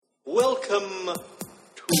Welcome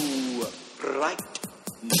to Fright Night.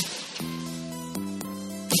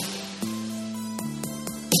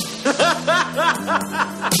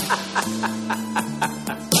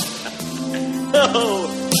 Oh,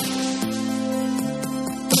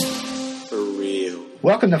 for real.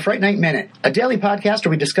 Welcome to Fright Night Minute, a daily podcast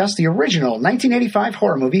where we discuss the original 1985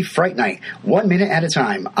 horror movie Fright Night, 1 minute at a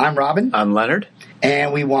time. I'm Robin. I'm Leonard.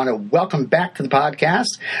 And we want to welcome back to the podcast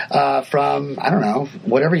from, I don't know,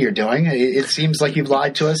 whatever you're doing. It seems like you've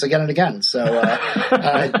lied to us again and again. So,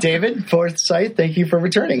 David Forsyth, thank you for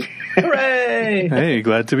returning. Hooray! Hey,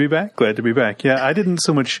 glad to be back. Glad to be back. Yeah, I didn't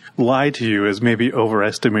so much lie to you as maybe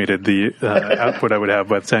overestimated the output I would have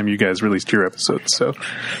by the time you guys released your episodes. So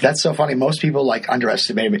that's so funny. Most people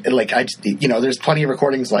underestimate it. There's plenty of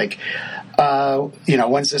recordings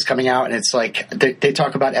when's this coming out? And it's like they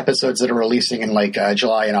talk about episodes that are releasing in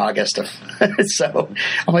July and August. So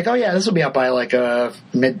I'm like, oh yeah, this will be out by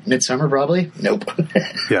midsummer probably. Nope.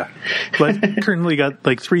 Yeah, I've currently got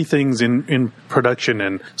three things in production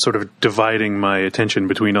and sort of dividing my attention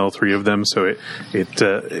between all three of them. So it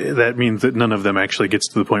that means that none of them actually gets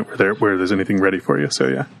to the point where there's anything ready for you. So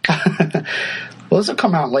yeah. Well, this will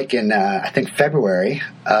come out in I think February.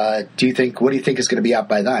 What do you think is going to be out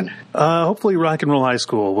by then? Hopefully, Rock and Roll High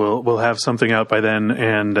School will have something out by then,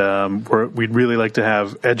 and we'd really like to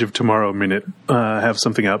have Edge of Tomorrow Minute have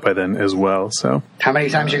something out by then as well. So, how many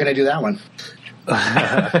times are you going to do that one?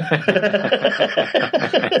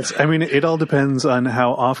 I mean, it all depends on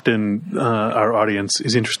how often our audience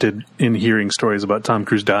is interested in hearing stories about Tom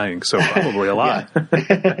Cruise dying. So probably a lot.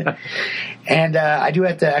 And I do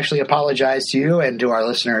have to actually apologize to you and to our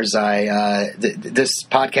listeners. This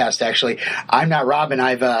podcast, actually, I'm not Robin.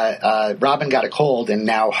 Robin got a cold, and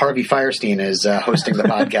now Harvey Firestein is hosting the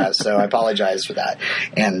podcast. So I apologize for that,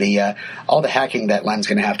 and all the hacking that Len's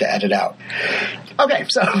going to have to edit out. Okay,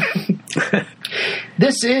 so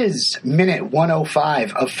this is minute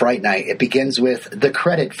 105 of Fright Night. It begins with the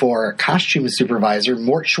credit for costume supervisor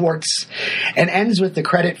Mort Schwartz and ends with the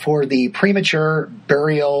credit for the premature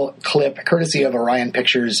burial clip courtesy of Orion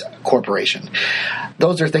Pictures Corporation.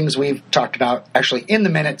 Those are things we've talked about actually in the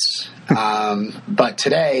minutes, but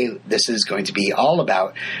today this is going to be all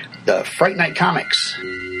about the Fright Night comics.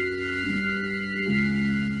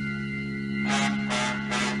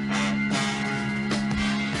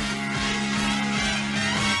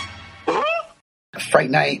 Fright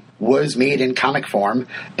Night was made in comic form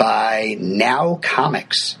by Now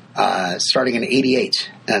Comics, starting in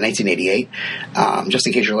 1988. Just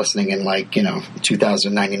in case you're listening in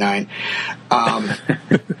 2099.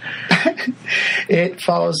 It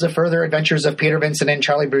follows the further adventures of Peter Vincent and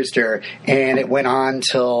Charlie Brewster, and it went on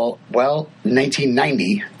till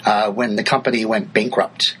 1990 when the company went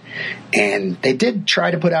bankrupt. And they did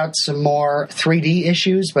try to put out some more 3D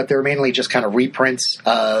issues, but they're mainly just kind of reprints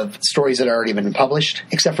of stories that had already been published,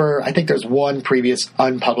 except for I think there's one previous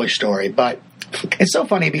unpublished story. But it's so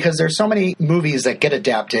funny because there's so many movies that get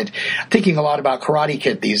adapted. I'm thinking a lot about Karate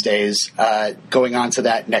Kid these days, going on to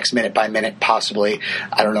that next minute by minute, possibly.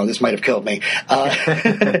 I don't know, this might have killed me.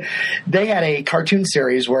 They had a cartoon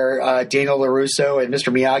series where Daniel LaRusso and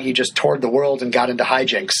Mr. Miyagi just toured the world and got into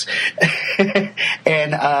hijinks.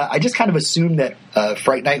 And I just kind of assumed that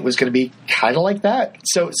Fright Night was going to be kind of like that.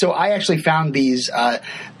 So I actually found these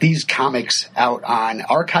comics out on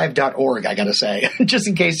archive.org, I got to say, just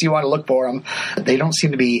in case you want to look for them. They don't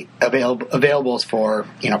seem to be available for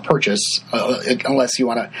purchase unless you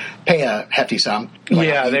want to pay a hefty sum.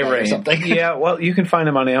 Yeah, they range. Yeah, well, you can find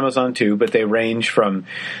them on Amazon too, but they range from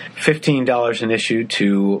 $15 an issue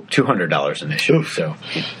to $200 an issue. Oof. So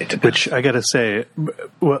it depends. Which I got to say,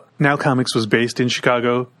 Now Comics was based in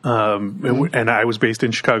Chicago, and I was based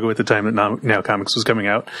in Chicago at the time that Now Comics was coming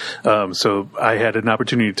out. So I had an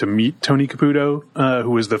opportunity to meet Tony Caputo,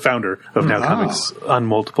 who was the founder of Now Comics, on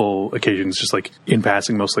multiple occasions, just in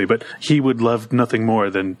passing mostly. But he would love nothing more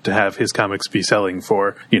than to have his comics be selling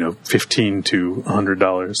for $15 to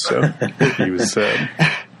 $100. So he was.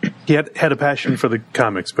 He had a passion for the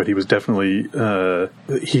comics, but he was definitely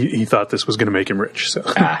he thought this was going to make him rich. So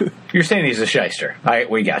you're saying he's a shyster?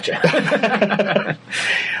 We gotcha.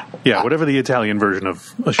 Yeah, whatever the Italian version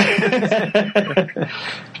of a shyster.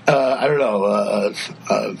 I don't know, a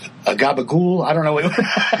gabagool. I don't know.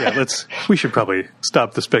 Yeah, we should probably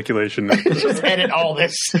stop the speculation. Just edit all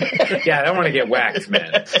this. Yeah, I don't want to get whacked,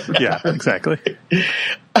 man. Yeah, exactly.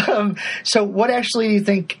 So what actually do you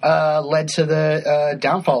think led to the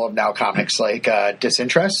downfall of Now Comics?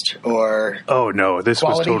 Disinterest or Oh no, this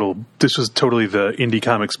quality? was totally the indie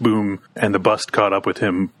comics boom, and the bust caught up with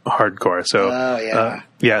him hardcore. So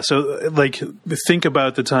Yeah, so like think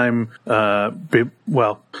about the time.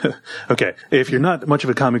 Okay, if you're not much of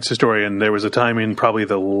a comics historian, there was a time in probably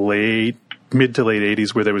the mid to late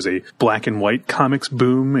 80s where there was a black and white comics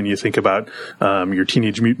boom, and you think about your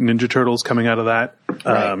Teenage Mutant Ninja Turtles coming out of that.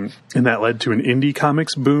 Right. And that led to an indie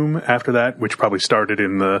comics boom after that, which probably started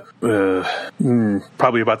in the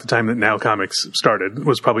probably about the time that Now Comics started,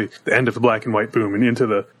 was probably the end of the black and white boom and into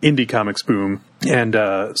the indie comics boom. And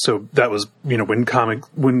so that was,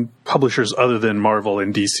 when publishers other than Marvel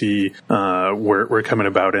and DC were coming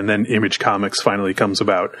about, and then Image Comics finally comes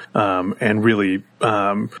about, and really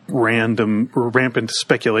rampant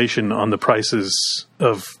speculation on the prices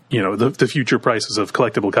of, the future prices of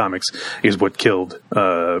collectible comics is what killed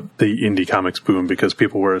the indie comics boom, because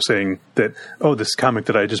people were saying that, this comic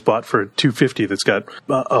that I just bought for $250 that's got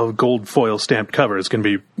a gold foil stamped cover is going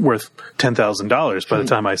to be worth $10,000 by the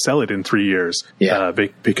time I sell it in 3 years. Yeah.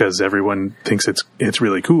 Because everyone thinks it's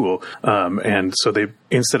really cool. And so they,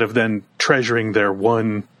 instead of then treasuring their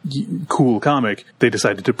one cool comic, they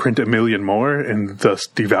decided to print 1 million more and thus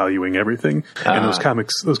devaluing everything. And those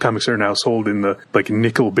comics are now sold in the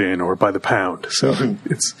nickel bin or by the pound. So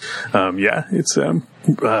it's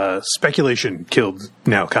speculation killed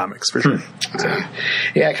Now Comics for sure.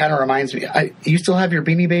 Yeah, it kind of reminds me. You still have your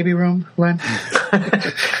Beanie Baby room, Len?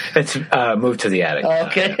 It's moved to the attic.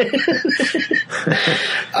 Okay.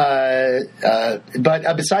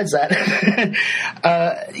 But besides that,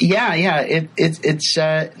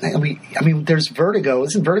 there's Vertigo.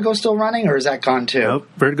 Isn't Vertigo still running, or is that gone too? Nope,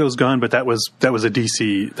 Vertigo's gone, but that was a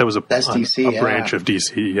DC. That's DC, a branch of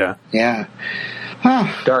DC. Yeah. Yeah. Huh.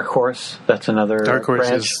 Dark Horse, that's another Dark Horse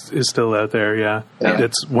branch. is still out there, yeah.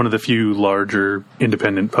 It's one of the few larger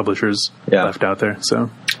independent publishers left out there.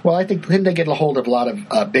 So, well, I think then they get a hold of a lot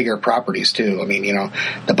of bigger properties too. I mean,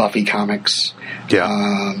 the Buffy comics.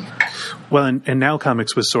 Yeah. Well, and Now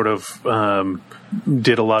Comics was sort of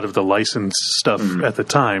did a lot of the licensed stuff at the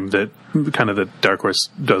time that kind of the Dark Horse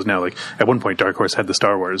does now. Like at one point, Dark Horse had the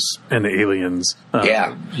Star Wars and the Aliens,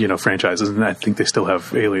 franchises, and I think they still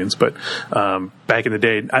have Aliens. But back in the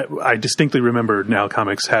day, I distinctly remember Now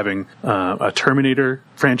Comics having a Terminator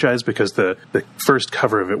franchise, because the first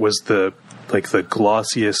cover of it was the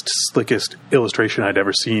glossiest, slickest illustration I'd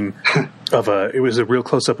ever seen it was a real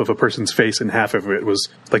close-up of a person's face, and half of it was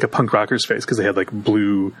like a punk rocker's face, because they had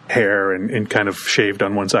blue hair and kind of shaved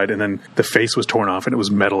on one side, and then the face was torn off and it was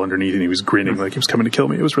metal underneath, and he was grinning like he was coming to kill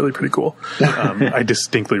me. It was really pretty cool. I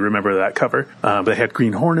distinctly remember that cover. They had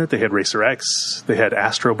Green Hornet, they had Racer X, they had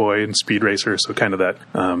Astro Boy and Speed Racer, so kind of that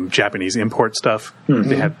Japanese import stuff.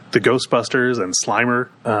 They had the Ghostbusters and Slimer,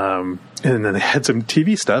 and then they had some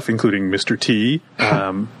TV stuff, including Mr. T,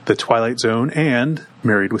 The Twilight Zone, and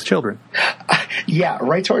Married with Children. Yeah,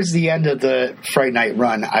 right towards the end of the Friday Night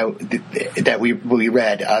run that we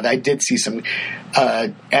read, I did see some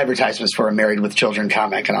advertisements for a Married with Children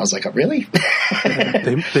comic, and I was like, oh, really?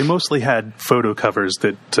 They mostly had photo covers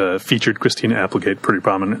that featured Christina Applegate pretty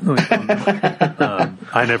prominently.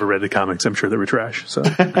 I never read the comics. I'm sure they were trash. So,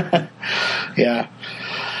 yeah.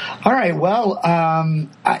 All right, well,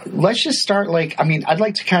 let's just start, I'd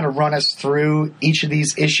like to kind of run us through each of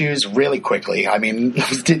these issues really quickly. I mean,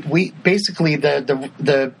 the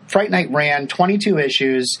Fright Night ran 22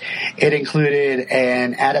 issues. It included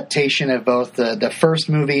an adaptation of both the first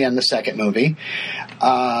movie and the second movie.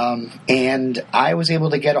 And I was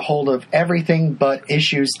able to get a hold of everything but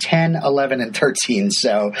issues 10, 11, and 13.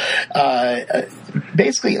 So,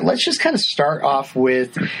 basically, let's just kind of start off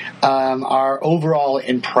with our overall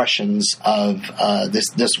impressions of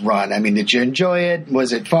this run. I mean, did you enjoy it?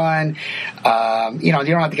 Was it fun? You don't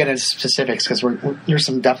have to get into specifics, because there's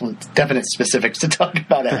some definite specifics to talk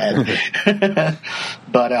about ahead.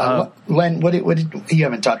 But Len, what did you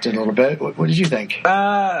haven't talked it a little bit? What did you think?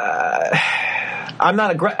 I'm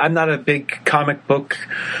not a big comic book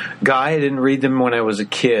guy. I didn't read them when I was a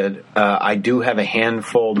kid. I do have a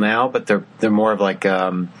handful now, but they're more of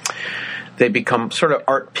they become sort of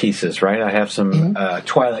art pieces, right? I have some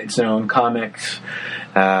Twilight Zone comics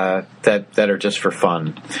that are just for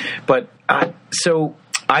fun. But so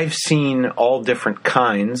I've seen all different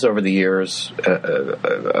kinds over the years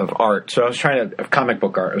of art. So I was comic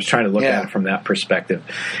book art. I was trying to look at it from that perspective,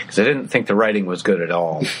 because I didn't think the writing was good at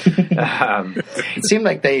all. It seemed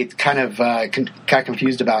like they kind of got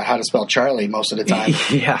confused about how to spell Charlie most of the time.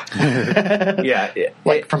 Yeah.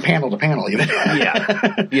 From panel to panel, even.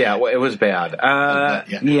 Yeah. Well, it was bad.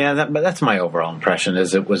 But that's my overall impression.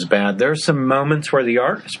 Is it was bad. There are some moments where the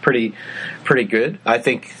art is pretty good. I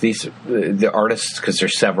think the artists, because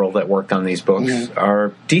there's several that worked on these books,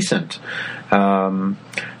 are decent. They're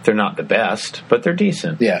not the best, but they're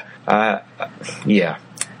decent. Yeah.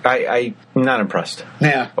 I'm not impressed.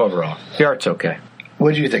 Yeah. Overall, the art's okay.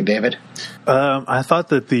 What do you think, David? I thought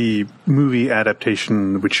that the movie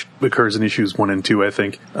adaptation, which occurs in issues 1 and 2, I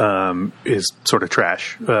think, is sort of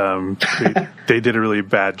trash. They did a really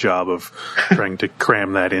bad job of trying to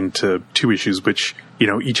cram that into 2 issues, which,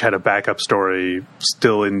 each had a backup story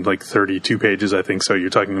still in like 32 pages, I think. So you're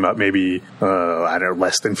talking about maybe,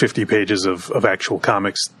 less than 50 pages of actual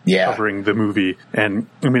comics covering the movie. And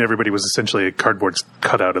I mean, everybody was essentially a cardboard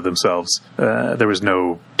cutout of themselves. There was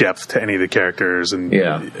no depth to any of the characters, and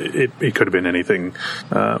it could have been anything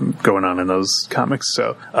going on in those comics.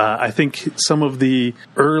 So I think some of the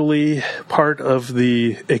early part of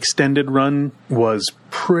the extended run was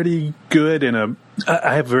pretty good.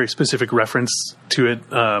 I have a very specific reference to it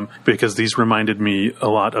because these reminded me a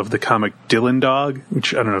lot of the comic Dylan Dog,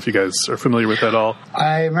 which I don't know if you guys are familiar with at all.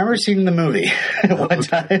 I remember seeing the movie one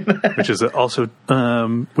time, which was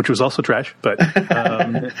also trash. But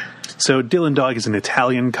so Dylan Dog is an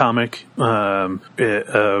Italian comic written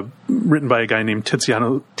by a guy named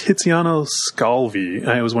Tiziano Sclavi.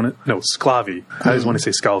 Sclavi. I always want to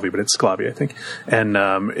say Scalvi, but it's Sclavi, I think. And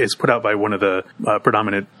it's put out by one of the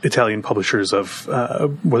predominant Italian publishers of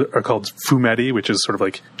what are called fumetti, which is sort of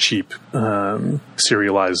like cheap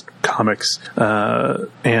serialized comics.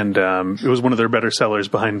 And it was one of their better sellers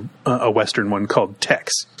behind a Western one called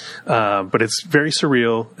Tex. But it's very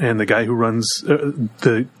surreal, and the guy who runs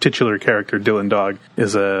the titular character, Dylan Dog,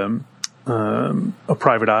 is a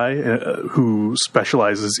private eye who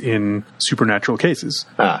specializes in supernatural cases.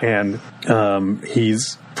 And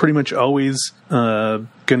he's pretty much always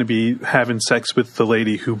going to be having sex with the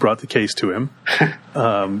lady who brought the case to him,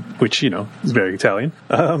 which, is very Italian.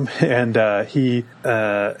 And he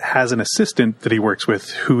has an assistant that he works with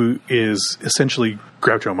who is essentially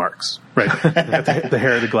Groucho Marx, right? the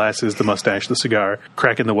hair, the glasses, the mustache, the cigar,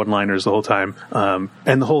 cracking the one-liners the whole time.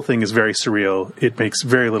 And the whole thing is very surreal. It makes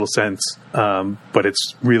very little sense, but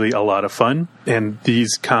it's really a lot of fun. And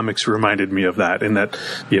these comics reminded me of that, in that,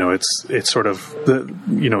 it's sort of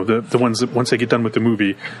the ones that once they get done with the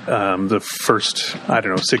movie, the first,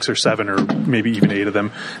 6 or 7 or maybe even 8 of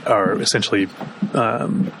them are essentially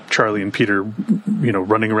Charlie and Peter,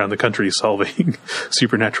 running around the country solving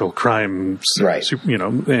supernatural crimes. Right.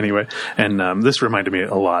 Anyway. And this reminded me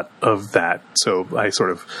a lot of that. So I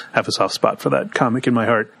sort of have a soft spot for that comic in my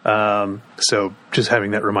heart. So just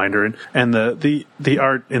having that reminder. And the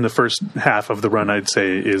art in the first half of the run, I'd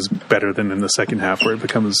say, is better than in the second half, where it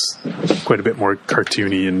becomes quite a bit more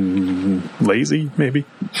cartoony and lazy, maybe.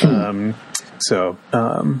 So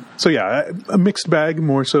yeah, a mixed bag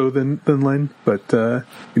more so than Len, but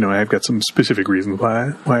I've got some specific reasons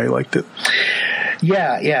why I liked it.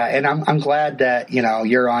 Yeah, and I'm glad that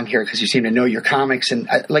you're on here because you seem to know your comics, and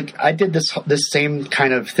I did this same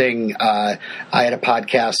kind of thing. I had a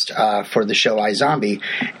podcast for the show iZombie,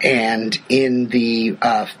 and in the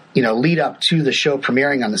lead up to the show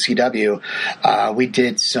premiering on the CW, we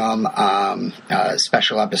did some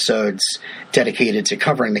special episodes dedicated to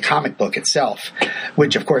covering the comic book itself,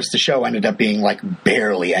 which of course the show ended up being like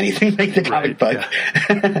barely anything like the comic book.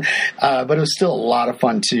 Yeah. But it was still a lot of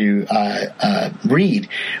fun to read.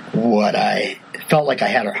 What I felt like I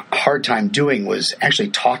had a hard time doing was actually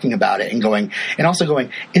talking about it and also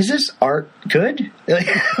going, is this art good?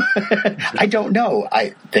 I don't know.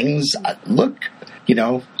 Things look,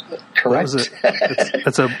 correct.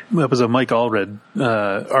 That was a Mike Allred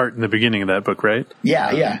art in the beginning of that book, right?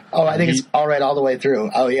 Yeah. Oh, I think it's Allred all the way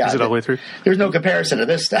through. Oh, yeah. Is it all the way through? There's no comparison to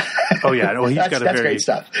this stuff. Oh, yeah. Well, that's great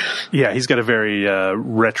stuff. Yeah, he's got a very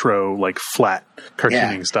retro, like flat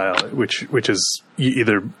cartooning style, which is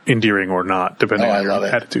either endearing or not, depending on your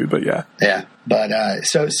attitude. But yeah. But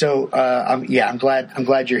I'm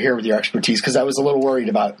glad you're here with your expertise, because I was a little worried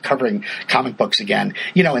about covering comic books again,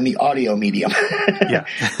 in the audio medium. Yeah.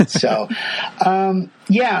 So,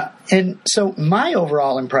 and so my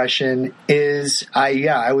overall impression is,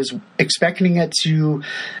 I was expecting it to.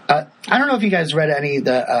 I don't know if you guys read any of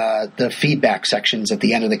the feedback sections at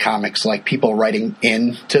the end of the comics, like people writing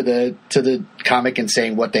in to the comic and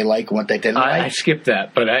saying what they like, what they didn't like. I skipped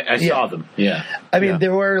that, but I saw them. Yeah. I mean,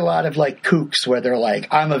 there were a lot of like kooks where they're like,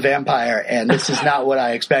 I'm a vampire and this is not what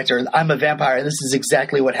I expect, or I'm a vampire and this is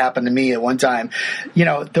exactly what happened to me at one time.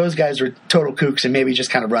 Those guys were total kooks and maybe just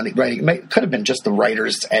kind of writing. It could have been just the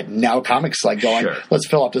writers at Now Comics going, sure, let's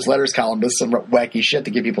fill up this letters column with some wacky shit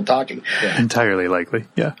to get people talking. Yeah. Entirely likely.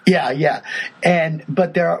 Yeah. Yeah.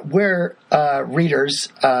 But there were readers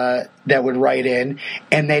that would write in,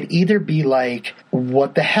 and they'd either be like,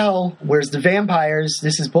 what the hell? Where's the vampires?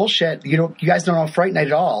 This is bullshit. You guys don't know Fright Night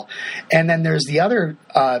at all. And then there's the other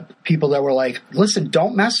people that were like, listen,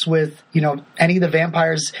 don't mess with, any of the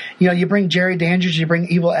vampires. You bring Jerry Dandridge, you bring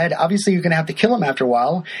Evil Ed. Obviously, you're going to have to kill him after a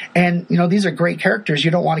while. And, these are great characters.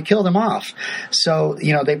 You don't want to kill them off. So,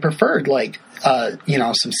 they preferred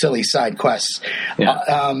some silly side quests.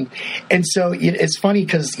 Yeah. And so it's funny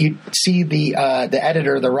because you see the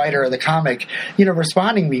editor, the writer of the comic,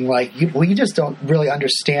 responding, being like, you just don't really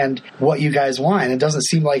understand what you guys want. And it doesn't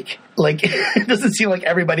seem like it doesn't seem like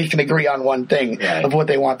everybody can agree on one thing of what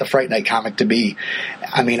they want the Fright Night comic to be.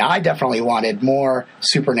 I mean, I definitely wanted more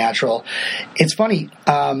supernatural. It's funny,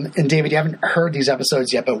 and David, you haven't heard these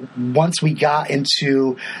episodes yet, but once we got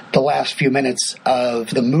into the last few minutes of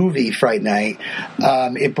the movie Fright Night,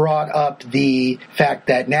 it brought up the fact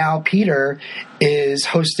that now Peter is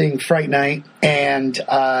hosting Fright Night and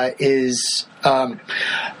is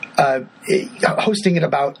hosting it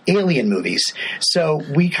about alien movies. So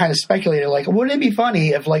we kind of speculated, wouldn't it be funny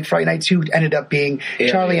if Fright Night 2 ended up being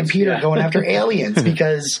aliens, Charlie and Peter going after aliens?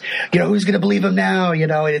 Because, who's going to believe them now?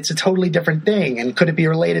 It's a totally different thing. And could it be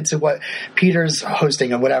related to what Peter's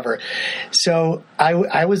hosting or whatever? So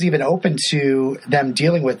I was even open to them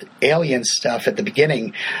dealing with alien stuff at the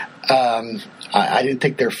beginning. I didn't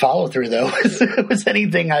think their follow through though was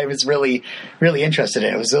anything I was really, really interested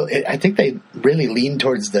in. I think they really leaned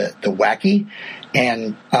towards the wacky,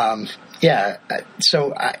 and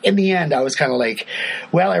so in the end, I was kind of like,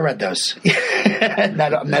 well, I read those. I'm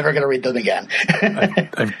never going to read them again.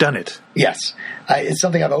 I've done it. Yes. It's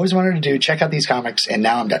something I've always wanted to do, check out these comics, and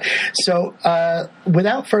now I'm done. So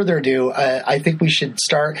without further ado, I think we should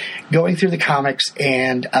start going through the comics.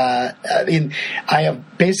 And I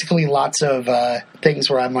have basically lots of things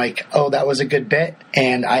where I'm like, oh, that was a good bit.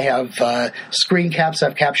 And I have screen caps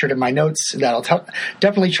I've captured in my notes that I'll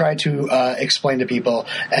definitely try to explain to people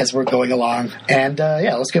as we're going along. And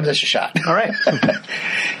let's give this a shot. All right.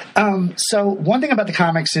 So one thing about the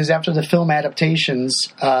comics is after the film adaptations,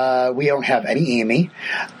 we don't have any Amy.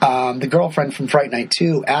 The girlfriend from Fright Night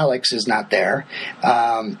 2, Alex, is not there.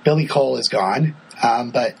 Billy Cole is gone.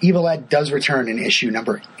 But Evil Ed does return in issue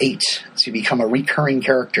number 8 to become a recurring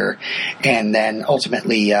character. And then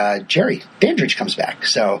ultimately, Jerry Dandridge comes back.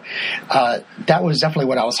 So that was definitely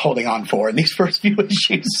what I was holding on for in these first few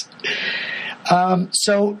issues.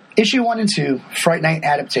 So issue 1 and 2, Fright Night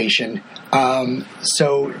adaptation.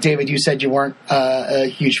 So David, you said you weren't a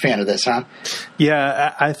huge fan of this, huh?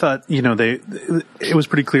 Yeah, I thought, it was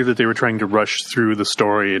pretty clear that they were trying to rush through the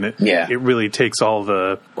story, and it really takes all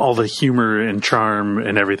the humor and charm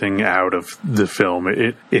and everything out of the film.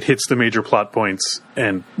 It hits the major plot points,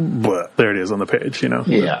 and there it is on the page,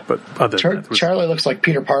 Yeah. But other than that, Charlie looks like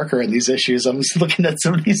Peter Parker in these issues. I'm just looking at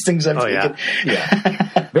some of these things I'm thinking.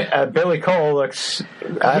 Yeah. Billy Cole looks,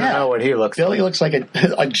 I don't know what he looks like. Billy looks like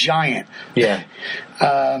a giant. Yeah.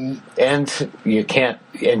 And you can't,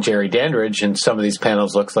 and Jerry Dandridge in some of these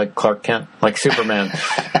panels looks like Clark Kent, like Superman.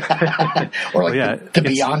 Or like the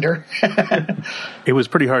Beyonder. It was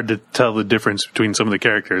pretty hard to tell the difference between some of the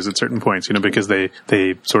characters at certain points, because they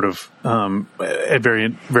sort of, at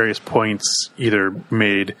various points, either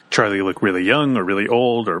made Charlie look really young or really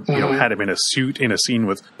old, or, had him in a suit in a scene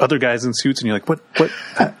with other guys in suits, and you're like, what,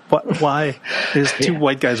 why? There's two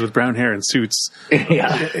white guys with brown hair in suits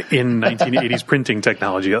in 1980s printing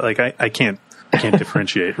technology. Like, I can't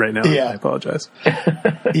differentiate right now. I apologize.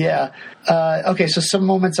 Okay, so some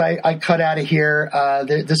moments I cut out of here.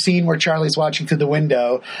 The scene where Charlie's watching through the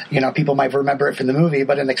window, people might remember it from the movie,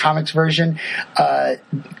 but in the comics version,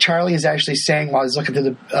 Charlie is actually saying while he's looking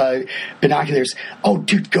through the binoculars, "Oh,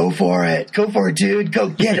 dude, go for it, dude, go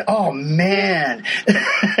get it. Oh, man."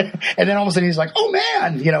 And then all of a sudden he's like, "Oh,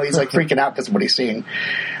 man," he's like freaking out because of what he's seeing.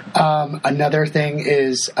 Another thing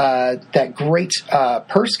is that great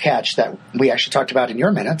purse catch that we actually talked about in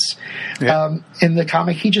your minutes. In the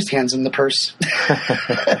comic, he just hands him the purse.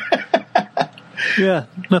 Yeah,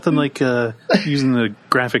 nothing like using the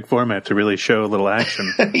graphic format to really show a little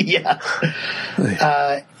action. At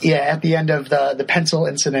the end of the pencil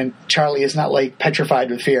incident, Charlie is not like petrified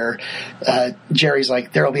with fear. Jerry's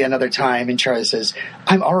like, "There'll be another time," and Charlie says,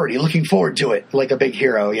 "I'm already looking forward to it," like a big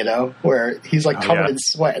hero, where he's like covered in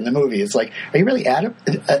sweat in the movie. It's like, are you really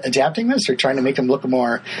adapting this, or trying to make him look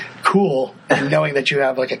more cool, and knowing that you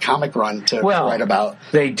have like a comic run to write about?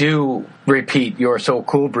 They do repeat "You're so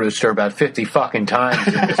cool, Brewster" about 50 fucking times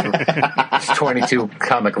in this 22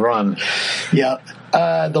 comic run. Yeah.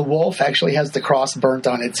 The wolf actually has the cross burnt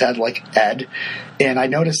on its head like Ed. And I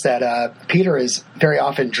noticed that Peter is very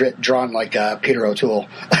often drawn like Peter O'Toole.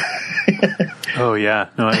 Oh, yeah.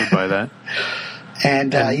 No, I would buy that.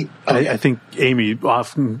 And I think Amy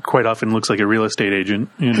quite often looks like a real estate agent.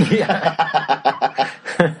 You know?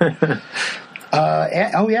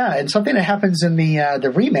 And something that happens in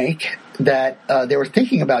the remake that they were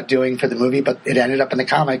thinking about doing for the movie, but it ended up in the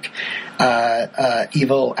comic.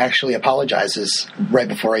 Evil actually apologizes right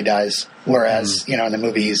before he dies, whereas in the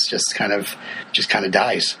movie he's just kind of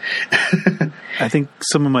dies. I think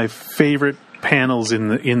some of my favorite panels in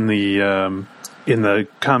the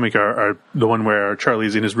comic are the one where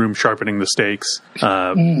Charlie's in his room sharpening the stakes.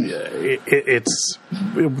 It's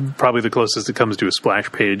probably the closest it comes to a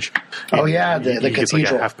splash page. Oh yeah, the gets cathedral.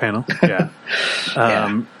 like a half panel. Yeah.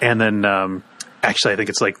 And then actually I think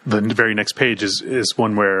it's like the very next page is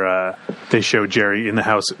one where they show Jerry in the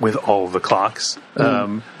house with all the clocks.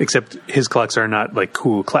 Except his clocks are not like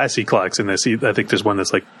cool, classy clocks in this. I think there's one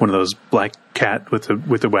that's like one of those black cat with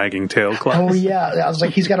the wagging tail clocks. Oh yeah, I was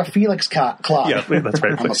like, he's got a Felix clock. Yeah, that's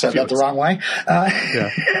right. I almost said that the wrong way.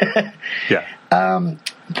 Yeah.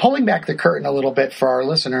 Pulling back the curtain a little bit for our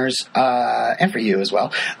listeners, and for you as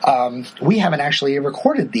well, we haven't actually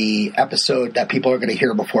recorded the episode that people are going to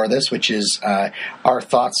hear before this, which is our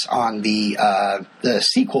thoughts on the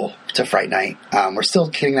sequel to Fright Night. We're still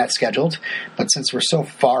getting that scheduled, but since we're so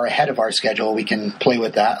far ahead of our schedule, we can play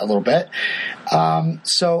with that a little bit.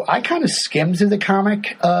 So I kind of skimmed through the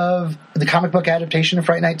comic book adaptation of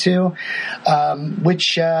Fright Night 2,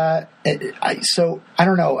 which so I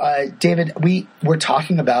don't know, David, we were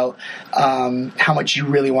talking about how much you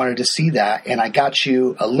really wanted to see that, and I got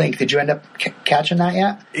you a link. Did you end up catching that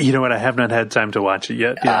yet? You know what? I have not had time to watch it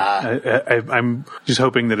yet. Yeah. I'm just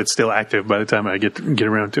hoping that it's still active by the time I get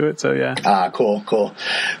around to it. So yeah. Cool.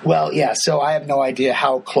 Well, yeah. So I have no idea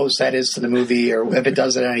how close that is to the movie, or if it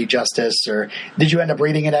does it any justice. Or did you end up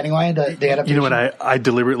reading it anyway? The adaptation. You know what? I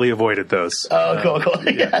deliberately avoided those. Oh, cool.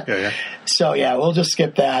 Yeah. So yeah, we'll just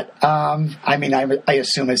skip that. I mean, I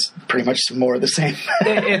assume it's pretty much more of the same.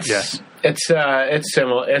 It's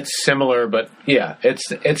similar, but yeah, it's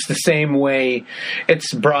the same way.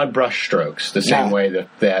 It's broad brush strokes, the same way that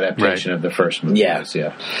the adaptation of the first movie is.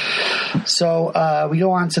 Yeah. So we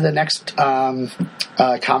go on to the next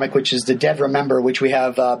comic, which is The Dead Remember, which we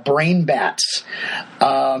have Brain Bats.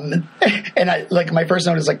 And I like my first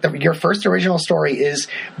note is like your first original story is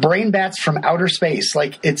Brain Bats from outer space.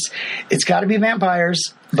 Like it's got to be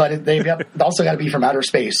vampires, but they've also got to be from outer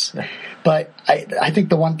space. But I think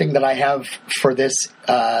the one thing that I have for this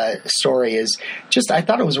story is just I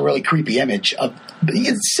thought it was a really creepy image of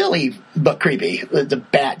it's silly but creepy. The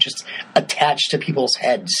bat just attached to people's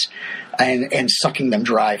heads and sucking them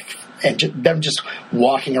dry, and them just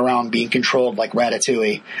walking around being controlled like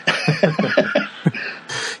Ratatouille.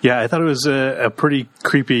 Yeah, I thought it was a pretty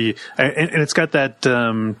creepy, and it's got that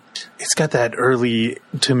early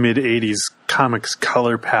to mid '80s comics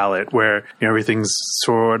color palette where everything's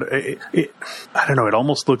sort of, I don't know, it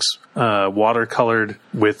almost looks watercolored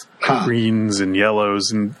with greens and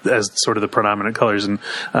yellows and as sort of the predominant colors. And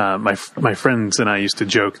my friends and I used to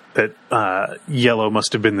joke that yellow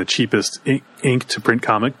must have been the cheapest ink to print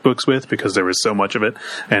comic books with because there was so much of it,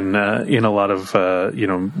 and in a lot of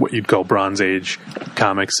what you'd call Bronze Age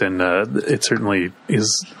comics, and it certainly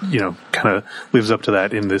is kind of lives up to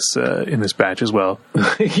that in this batch as well.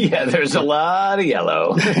 Yeah, there's a lot of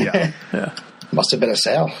yellow. Yeah. Must have been a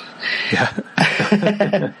sale. Yeah.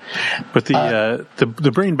 But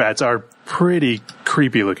the brain bats are pretty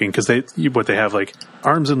creepy looking because they have like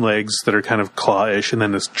arms and legs that are kind of clawish, and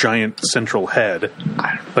then this giant central head.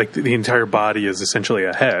 Like the entire body is essentially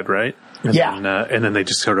a head, right? And then they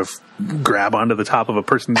just sort of grab onto the top of a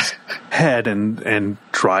person's head and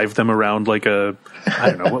drive them around like a,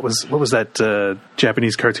 I don't know, what was that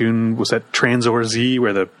Japanese cartoon? Was that Transor Z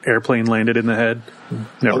where the airplane landed in the head?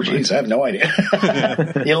 Oh, geez, I have no idea.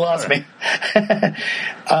 You lost me.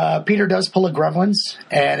 Peter does pull a Gremlins,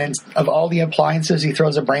 and of all the appliances he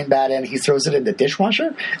throws a brain bat in, he throws it in the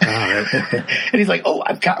dishwasher. And he's like, oh,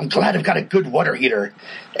 I'm glad I've got a good water heater.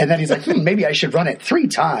 And then he's like, maybe I should run it 3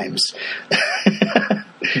 times.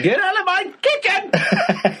 Get out of my kitchen!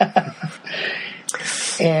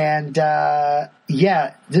 And,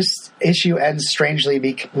 this issue ends strangely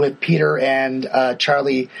with Peter and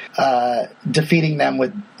Charlie defeating them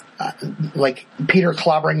with, Peter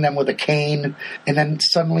clobbering them with a cane, and then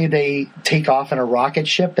suddenly they take off in a rocket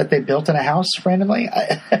ship that they built in a house randomly.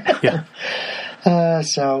 Yeah.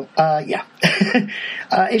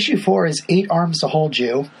 Issue 4 is 8 Arms to Hold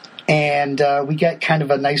You. And we get kind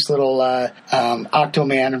of a nice little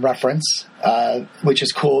Octoman reference, which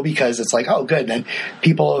is cool because it's like, oh, good. And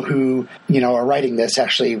people who, are writing this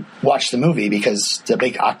actually watch the movie because the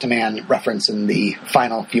big Octoman reference in the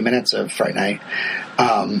final few minutes of Fright Night.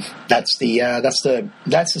 That's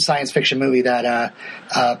the science fiction movie that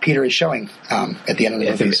Peter is showing at the end of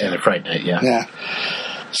the movie. End of Fright Night, yeah. Yeah.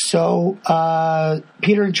 So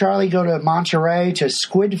Peter and Charlie go to Monterey to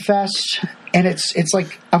Squid Fest, and it's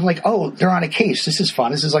like I'm like, oh, they're on a case. This is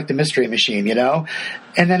fun. This is like the Mystery Machine, And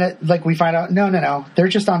then we find out, no, they're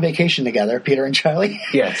just on vacation together, Peter and Charlie.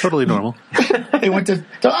 Yeah, totally normal. They went to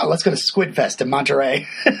let's go to Squid Fest in Monterey.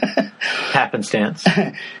 Happenstance.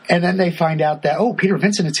 And then they find out that, oh, Peter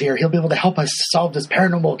Vincent is here. He'll be able to help us solve this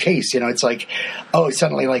paranormal case. It's like, oh,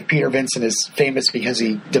 suddenly like Peter Vincent is famous because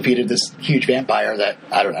he defeated this huge vampire that,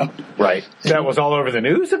 I don't know. Right. That was all over the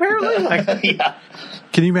news, apparently? Yeah.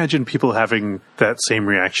 Can you imagine people having that same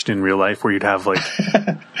reaction in real life where you'd have like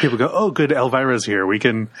people go, oh, good, Elvira's here. We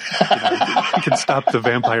can stop the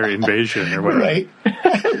vampire invasion or whatever. Right.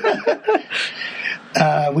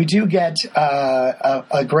 We do get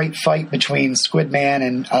a great fight between Squidman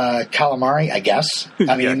and Calamari, I guess.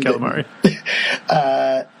 I mean, Calamari.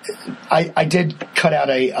 I did cut out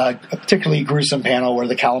a particularly gruesome panel where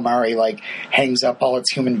the Calamari hangs up all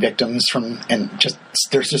its human victims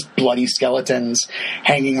there's just bloody skeletons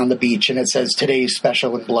hanging on the beach, and it says today's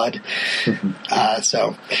special in blood.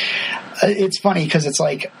 So it's funny because it's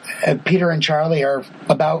like Peter and Charlie are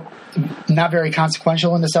about not very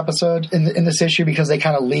consequential in this episode, in this issue, because they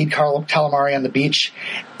kind of lead Calamari on the beach,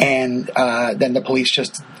 and then the police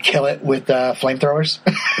just kill it with flamethrowers.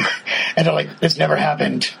 And they're like, this never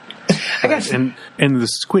happened. I guess. And the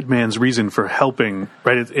Squid Man's reason for helping,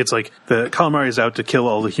 right? It's like the Calamari is out to kill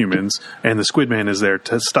all the humans, and the Squid Man is there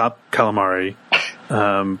to stop Calamari.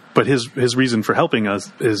 But his reason for helping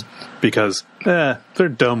us is because they're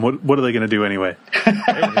dumb. What are they going to do anyway?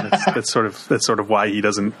 That's sort of why he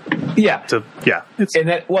doesn't. Yeah.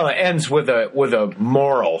 It ends with a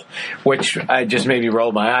moral, which I just made me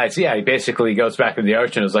roll my eyes. Yeah, he basically goes back to the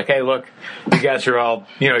ocean. It's like, hey, look, you guys are all,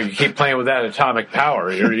 you keep playing with that atomic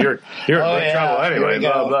power. You're in big trouble anyway.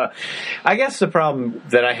 Blah blah. I guess the problem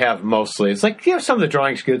that I have mostly is some of the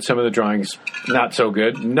drawings good, some of the drawings not so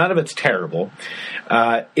good. None of it's terrible.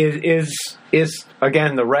 Is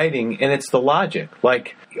again the writing, and it's the logic.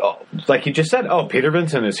 Like you just said, oh, Peter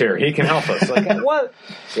Vincent is here. He can help us. What?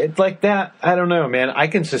 It's like that. I don't know, man. I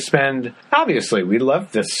can suspend. Obviously, we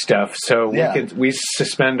love this stuff, so we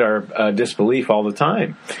suspend our disbelief all the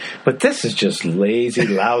time. But this is just lazy,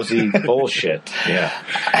 lousy bullshit. Yeah,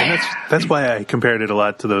 and that's why I compared it a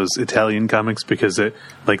lot to those Italian comics, because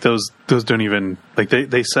those don't even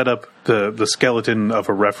they set up the skeleton of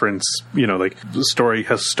a reference. The story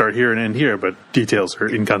has to start here and end here, but details are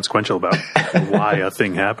inconsequential about why a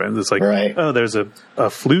thing happens. It's like, right. Oh, there's a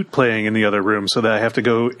flute playing in the other room, so that I have to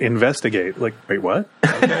go investigate. Like, wait, what?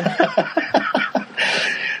 Okay.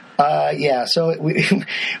 So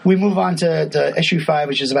we move on to issue 5,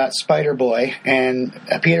 which is about Spider-Boy, and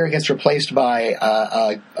Peter gets replaced by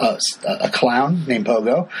a clown named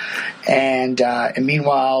Pogo, and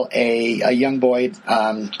meanwhile a young boy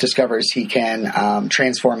discovers he can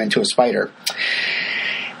transform into a spider.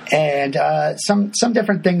 And some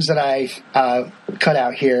different things that I cut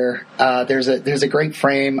out here. There's a great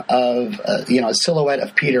frame of a silhouette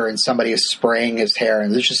of Peter, and somebody is spraying his hair,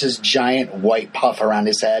 and there's just this giant white puff around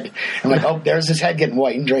his head. I'm like, oh, there's his head getting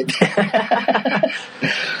whitened right there.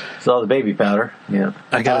 It's all the baby powder. Yeah,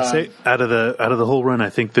 I gotta say, out of the whole run, I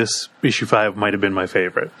think this issue 5 might have been my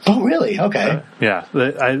favorite. Oh, really? Okay. Yeah,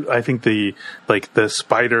 I think the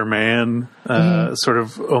Spider-Man sort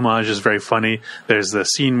of homage is very funny. There's the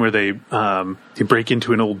scene where they break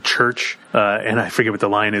into an old church, and I forget what the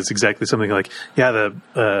line is exactly. Something like, "Yeah,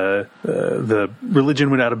 the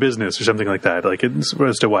religion went out of business" or something like that. Like it's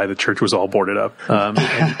as to why the church was all boarded up.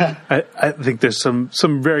 I think there's some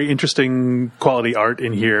very interesting quality art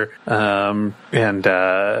in here.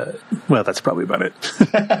 That's probably about it.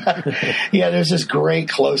 Yeah, there's this great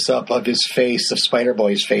close-up of his face, of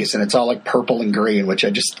Spider-Boy's face, and it's all like purple and green, which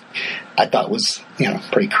I thought was,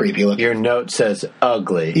 pretty creepy looking. Your note says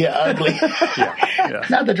ugly. Yeah, ugly. Yeah.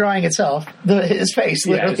 Not the drawing itself. His face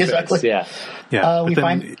literally is ugly. Yeah.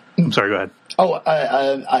 I'm sorry, go ahead.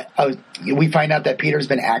 We find out that Peter's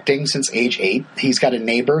been acting since age 8. He's got a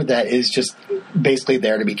neighbor that is just basically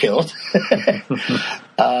there to be killed.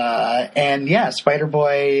 And yeah,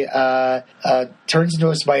 Spider-Boy turns into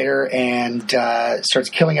a spider and starts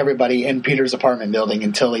killing everybody in Peter's apartment building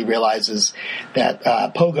until he realizes that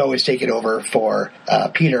Pogo is taking over for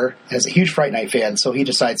Peter. As a huge Fright Night fan, so he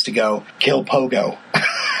decides to go kill Pogo,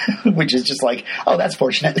 which is just like, oh, that's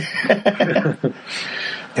fortunate.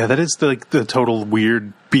 Yeah, that is the total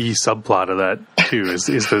weird B subplot of that too. Is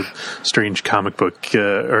the strange comic book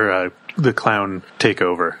or the clown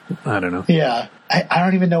takeover? I don't know. Yeah. I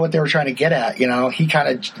don't even know what they were trying to get at. You know, he kind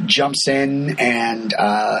of jumps in and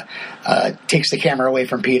takes the camera away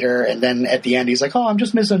from Peter, and then at the end he's like, "Oh, I'm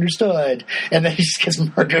just misunderstood," and then he just gets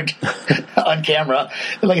murdered on camera.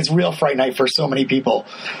 Like, it's real Fright Night for so many people.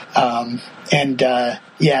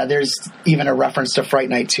 Yeah, there's even a reference to Fright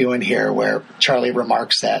Night 2 in here where Charlie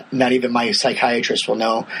remarks that not even my psychiatrist will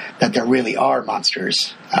know that there really are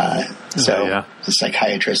monsters. The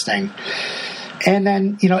psychiatrist thing. And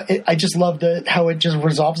then, you know, I just love how it just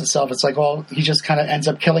resolves itself. It's like, well, he just kind of ends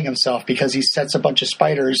up killing himself because he sets a bunch of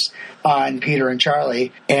spiders on Peter and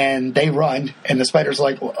Charlie, and they run, and the spiders are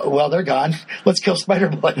like, well, they're gone. Let's kill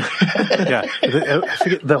Spider-Boy. Yeah. I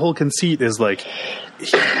forget, the whole conceit is like,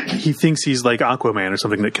 he thinks he's like Aquaman or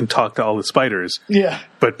something that can talk to all the spiders. Yeah.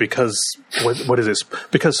 But because, what is this?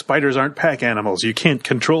 Because spiders aren't pack animals. You can't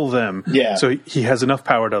control them. Yeah. So he has enough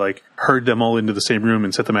power to like herd them all into the same room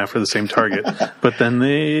and set them after the same target. But then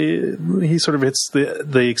he sort of hits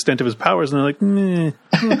the extent of his powers, and they're like,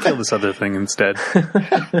 we'll kill this other thing instead.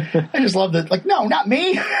 I just love that. Like, no, not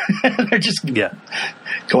me. They're just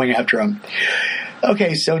going after him.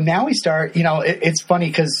 Okay, so now we start, you know, it's funny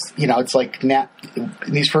because, you know, it's like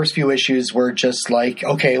these first few issues were just like,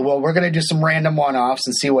 okay, well, we're going to do some random one-offs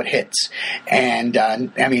and see what hits. And,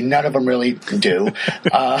 I mean, none of them really do.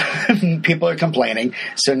 People are complaining.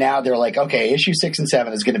 So now they're like, okay, issue 6 and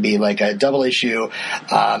 7 is going to be like a double issue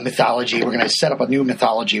mythology. We're going to set up a new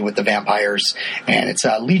mythology with the vampires. And it's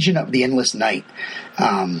Legion of the Endless Night.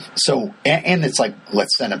 And it's like,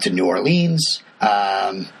 let's send them to New Orleans.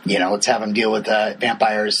 You know, let's have them deal with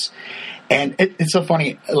vampires. And it's so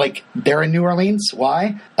funny. Like, they're in New Orleans.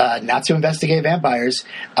 Why? Not to investigate vampires.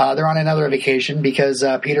 They're on another vacation because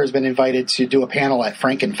Peter's been invited to do a panel at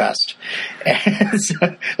Frankenfest. And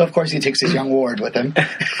so, of course, he takes his young ward with him. Of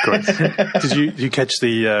course. Did you catch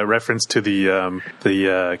the reference to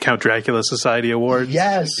the Count Dracula Society Awards?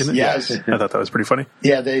 Yes. Yes. I thought that was pretty funny.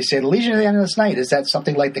 Yeah, they say the Legion of the Endless Night. Is that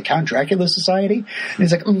something like the Count Dracula Society? And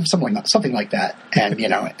he's like, something like that. And, you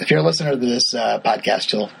know, if you're a listener to this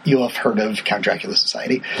podcast, you'll have heard of Count Dracula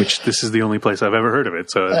Society. Which this is the only place I've ever heard of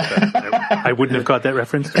it, so I wouldn't have caught that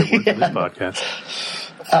reference if it weren't for this podcast.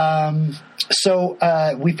 So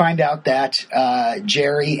we find out that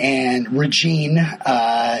Jerry and Regine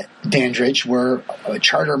Dandridge were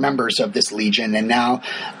charter members of this Legion, and now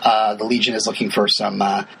the Legion is looking for some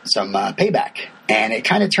payback. And it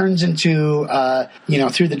kind of turns into,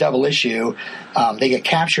 through the double issue, they get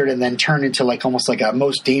captured and then turn into like almost like a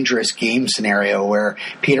most dangerous game scenario where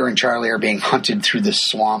Peter and Charlie are being hunted through the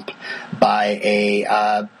swamp by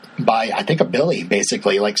I think a Billy,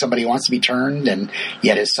 basically, like somebody who wants to be turned and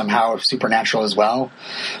yet is somehow supernatural as well.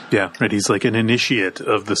 Yeah, right. He's like an initiate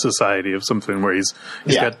of the society of something where he's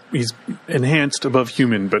enhanced above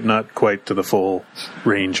human, but not quite to the full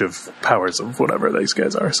range of powers of whatever these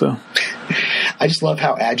guys are. So I just love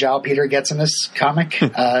how agile Peter gets in this comic.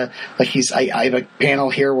 I have a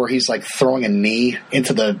panel here where he's like throwing a knee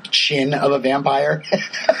into the chin of a vampire,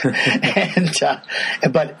 and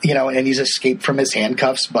he's escaped from his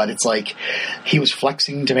handcuffs, but it's like he was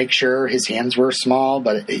flexing to make sure his hands were small,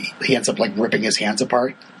 but he ends up like ripping his hands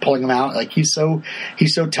apart, pulling them out. Like he's so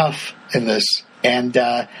tough in this. And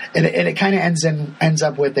it kind of ends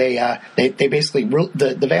up with they basically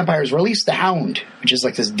the vampires release the Hound, which is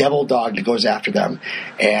like this devil dog that goes after them,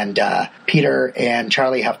 and Peter and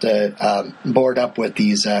Charlie have to board up with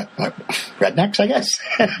these rednecks, I guess,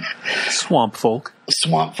 swamp folk,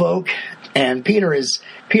 and Peter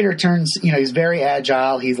turns, he's very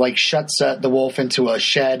agile. He like shuts the wolf into a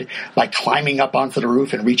shed by climbing up onto the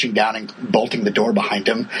roof and reaching down and bolting the door behind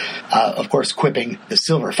him. Of course, quipping, "The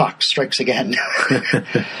silver fox strikes again."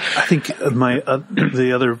 I think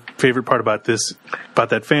the other favorite part about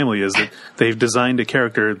that family is that they've designed a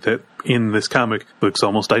character that in this comic looks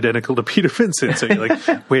almost identical to Peter Vincent. So you're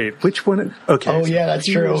like, wait, which one? Okay. Oh, yeah, that's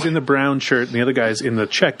true. He's in the brown shirt and the other guy's in the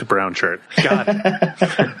checked brown shirt. Got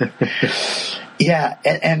it. Yeah,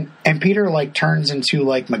 and Peter like turns into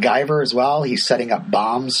like MacGyver as well. He's setting up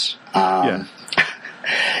bombs. And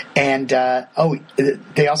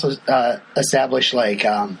they also establish like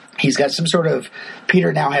he's got some sort of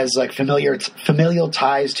Peter now has like familial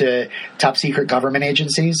ties to top secret government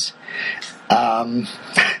agencies.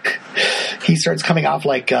 He starts coming off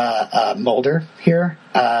like Mulder here.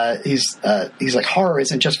 He's like, horror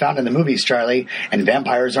isn't just found in the movies, Charlie, and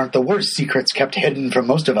vampires aren't the worst secrets kept hidden from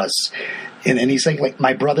most of us. And he's saying, like,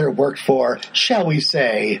 my brother worked for, shall we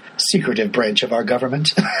say, secretive branch of our government.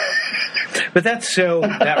 But that's so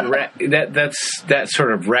that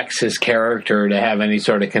sort of wrecks his character to have any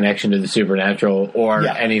sort of connection to the supernatural or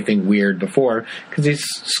anything weird before, because he's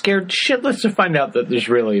scared shitless to find out that there's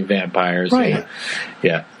really vampires. Right.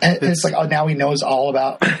 Yeah. And it's like, oh, now he knows all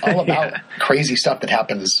about crazy stuff that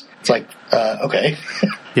happens. It's like, okay.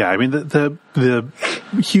 Yeah, I mean the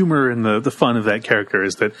humor and the fun of that character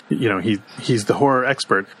is that, you know, he's the horror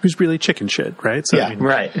expert who's really chicken shit, right? So, Yeah. I mean,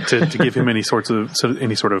 Right. To give him any sort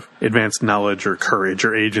of advanced knowledge or courage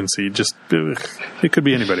or agency, just it could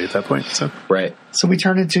be anybody at that point. So Right. So it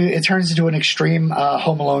turns into an extreme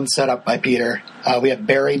Home Alone setup by Peter. We have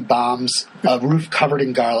buried bombs, a roof covered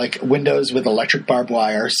in garlic, windows with electric barbed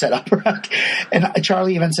wire set up around. And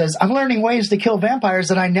Charlie even says, I'm learning ways to kill vampires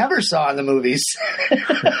that I never saw in the movies.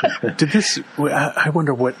 I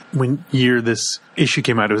wonder when year this issue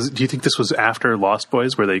came out. Do you think this was after Lost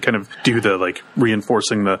Boys, where they kind of do the, like,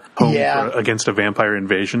 reinforcing the home against a vampire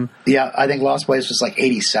invasion? Yeah, I think Lost Boys was like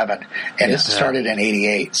 87, and this started in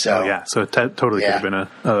 88. So so it totally could have been an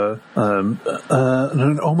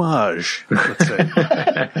homage, let's say.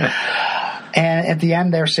 And at the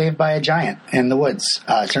end, they're saved by a giant in the woods.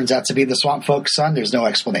 It turns out to be the swamp folk's son. There's no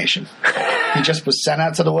explanation. He just was sent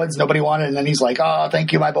out to the woods. Nobody wanted, and then he's like, "Oh,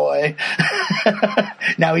 thank you, my boy."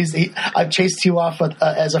 Now I've chased you off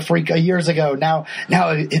as a freak years ago. Now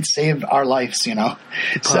it saved our lives, you know.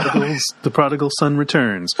 The prodigal son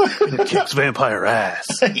returns and kicks vampire ass.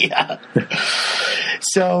 Yeah.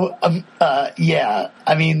 So,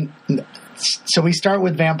 I mean, so we start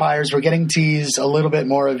with vampires. We're getting teased a little bit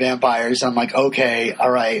more of vampires. I'm like, okay, all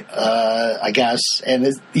right, I guess. And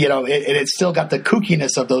it's still got the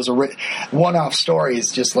kookiness of those one-off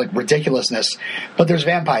stories, just like ridiculousness. But there's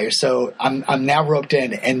vampires, so I'm now roped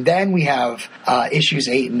in. And then we have issues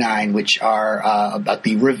 8 and 9, which are about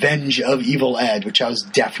the revenge of Evil Ed, which I was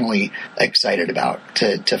definitely excited about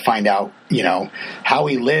to find out, you know, how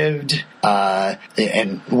he lived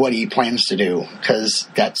and what he plans to do, because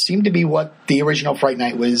that seemed to be what the original Fright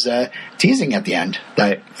Night was teasing at the end.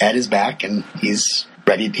 That Ed is back and he's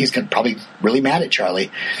ready. He's probably really mad at Charlie.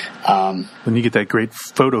 And you get that great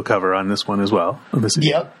photo cover on this one as well.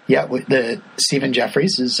 Yep. The Stephen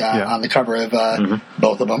Jeffries is on the cover of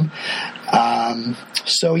both of them.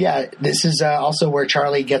 So this is also where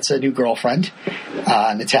Charlie gets a new girlfriend,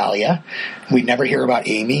 Natalia. We never hear about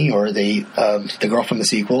Amy or the girl from the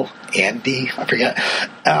sequel, Andy, I forget.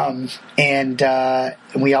 And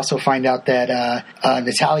we also find out that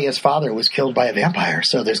Natalia's father was killed by a vampire.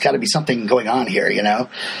 So there's got to be something going on here, you know.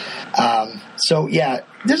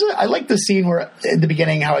 I like the scene where in the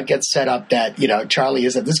beginning how it gets set up that, you know, Charlie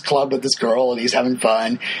is at this club with this girl and he's having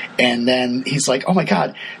fun, and then he's like, oh my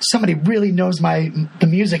god, somebody really knows the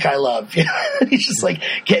music I love. You know? He's just like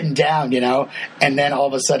getting down, you know, and then all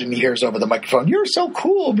of a sudden he hears over the microphone, "You're so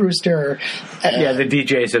cool, Brewster." The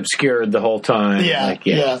DJ's obscured the whole time.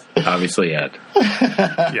 Obviously Ed.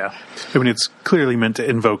 Yeah, I mean, it's clearly meant to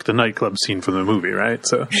invoke the nightclub scene from the movie, right?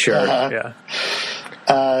 So sure. Yeah.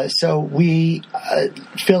 So we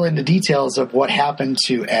fill in the details of what happened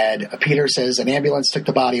to Ed. Peter says an ambulance took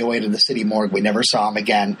the body away to the city morgue. We never saw him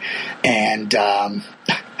again. And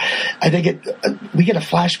I think we get a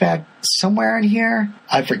flashback somewhere in here.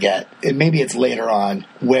 I forget. Maybe it's later on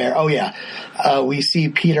where, we see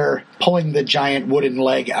Peter pulling the giant wooden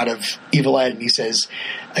leg out of Evil Ed, and he says,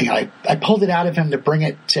 I pulled it out of him to bring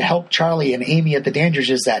it to help Charlie and Amy at the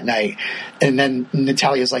Dandridges that night. And then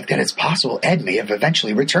Natalia's like, then it's possible Ed may have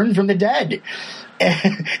eventually returned from the dead.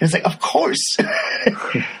 And it's like, of course.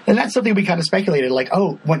 And that's something we kind of speculated. Like,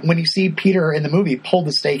 oh, when you see Peter in the movie pull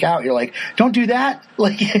the stake out, you're like, don't do that.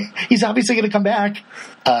 Like, he's obviously going to come back.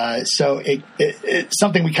 So it's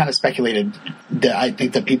something we kind of speculated that I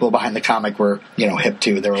think the people behind the comic were, you know, hip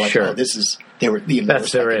to. They were like, oh, they were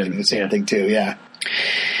speculating the same thing too. Yeah.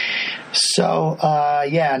 So,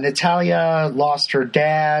 Natalia lost her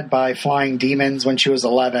dad by flying demons when she was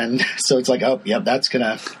 11. So it's like, oh, yep, that's going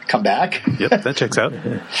to come back. Yep, that checks out.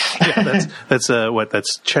 Yeah,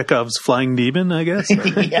 that's Chekhov's flying demon, I guess?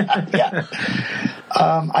 Yeah.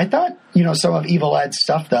 I thought, you know, some of Evil Ed's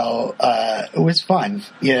stuff, though, it was fun.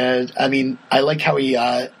 Yeah, I mean, I like how he...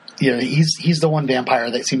 he's the one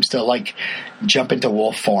vampire that seems to like jump into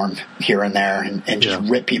wolf form here and there and just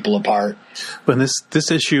rip people apart. But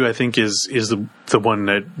this issue, I think, is the one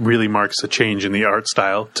that really marks a change in the art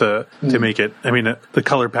style to make it. I mean, the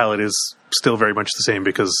color palette is still very much the same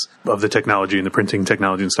because of the technology and the printing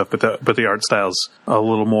technology and stuff, but the art style's a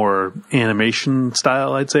little more animation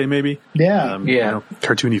style, I'd say, maybe. Yeah.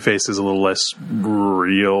 Cartoony faces, a little less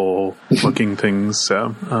real looking things.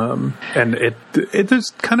 So, and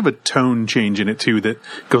there's kind of a tone change in it too that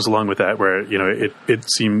goes along with that, where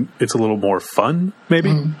it's a little more fun,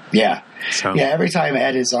 maybe. Yeah. So. Yeah, every time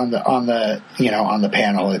Ed is on the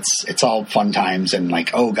panel, it's all fun times and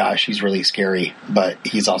like, oh gosh, he's really scary, but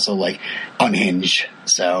he's also like unhinged.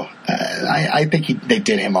 So I think they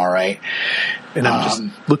did him all right. And I'm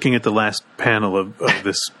just looking at the last panel of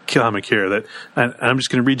this comic here, that and I'm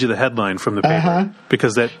just going to read you the headline from the paper,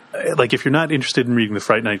 because that, like, if you're not interested in reading the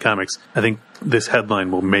Fright Night comics, I think this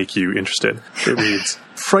headline will make you interested. It reads,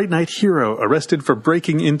 "Fright Night hero arrested for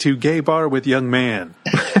breaking into gay bar with young man."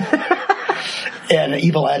 And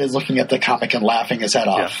Evil Ed is looking at the comic and laughing his head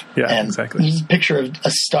off. Yeah, and exactly. There's a picture of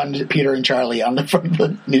a stunned Peter and Charlie on the front of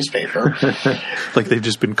the newspaper. Like they've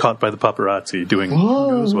just been caught by the paparazzi doing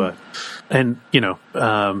who knows what. And,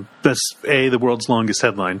 that's the world's longest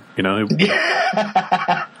headline,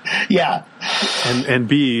 Yeah. And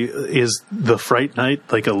B, is the Fright Night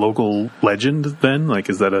like a local legend then? Like,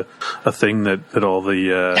 is that a thing that all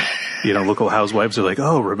the, local housewives are like,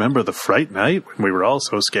 oh, remember the Fright Night when we were all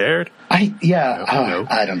so scared? I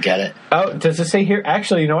don't get it. Oh, does it say here?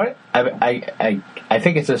 Actually, you know what? I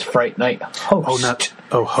think it says Fright Night host.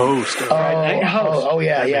 Host. Fright Night host.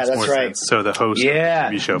 Yeah, that's right. Sense. So the host of the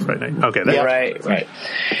TV show Fright Night. Okay, right.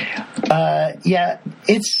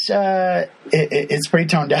 It's pretty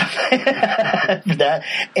toned down for that,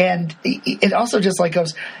 and it also just like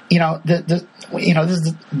goes, this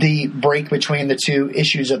is the break between the two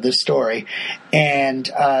issues of the story, and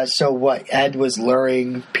so what? Ed was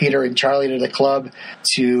luring Peter and Charlie to the club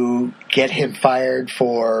to get him fired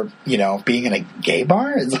for being in a gay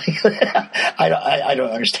bar. It's like I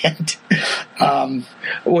don't understand.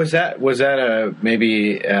 Was that is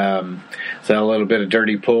that a little bit of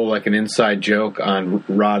dirty pull, like an inside joke on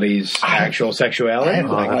Roddy's actual sexuality? I have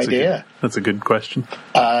no idea. That's a good question.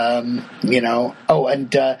 I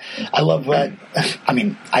love what,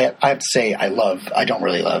 I have to say I don't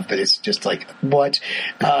really love, but it's just like, what,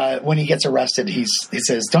 when he gets arrested, he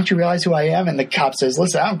says, "Don't you realize who I am?" And the cop says,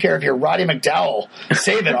 "Listen, I don't care if you're Roddy McDowell.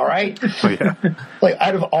 Save it, all right?" Oh, yeah. Like,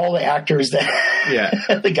 out of all the actors that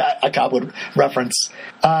a cop would reference.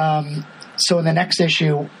 So in the next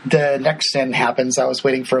issue, the next sin happens. I was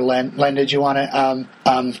waiting for Len. Len, did you want to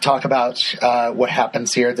talk about what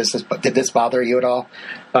happens here? Did this bother you at all?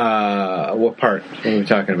 What part? What are we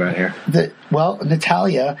talking about here?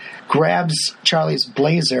 Natalia grabs Charlie's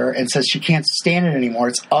blazer and says she can't stand it anymore.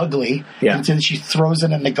 It's ugly. Yeah. And then she throws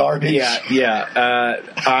it in the garbage. Yeah.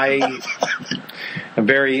 I am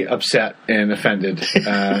very upset and offended.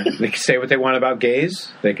 They can say what they want about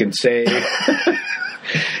gays. They can say...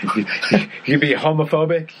 You can be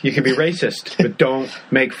homophobic, you can be racist, but don't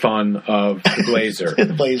make fun of the blazer.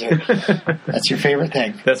 The blazer. That's your favorite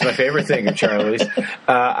thing. That's my favorite thing of Charlie's.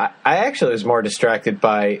 I actually was more distracted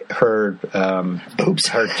by her boobs.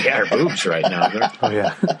 Her boobs right now. Oh,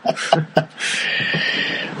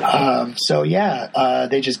 yeah.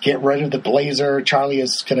 They just get rid of the blazer. Charlie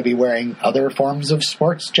is going to be wearing other forms of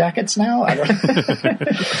sports jackets now. I don't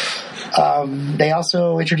They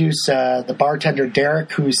also introduce the bartender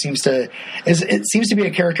Derek, who seems to be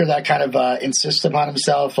a character that kind of insists upon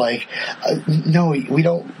himself. Like, no, we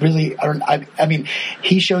don't really. I mean,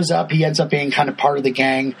 he shows up. He ends up being kind of part of the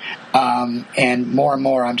gang, and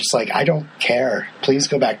more, I'm just like, I don't care. Please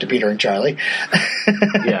go back to Peter and Charlie.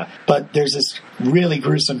 Yeah. But there's this really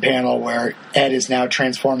gruesome panel where Ed is now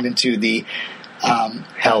transformed into the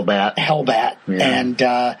Hellbat, yeah. And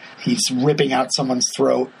he's ripping out someone's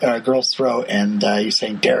throat, girl's throat, and he's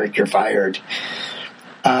saying, "Derek, you're fired."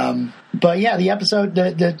 But yeah, the episode,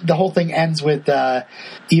 the whole thing ends with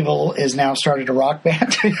Evil is now started a rock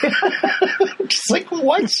band. Just like,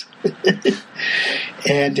 what?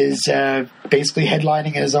 And is basically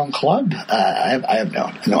headlining his own club. I have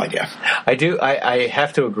no idea. I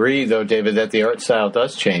have to agree, though, David, that the art style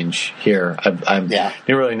does change here. I didn't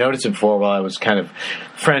really notice it before while I was kind of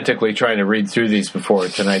frantically trying to read through these before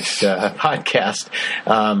tonight's podcast.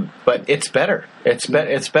 But it's better. It's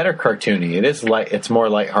better cartoony. It's more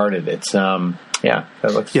lighthearted. It's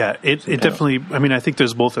it definitely. I mean, I think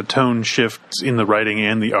there's both a tone shift in the writing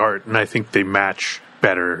and the art, and I think they match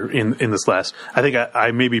better in this last. I think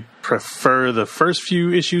I maybe prefer the first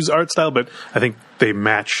few issues art style, but I think they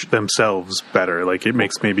match themselves better. Like it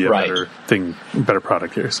makes maybe a better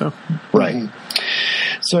product here. So right.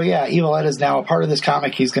 So yeah, Evil Ed is now a part of this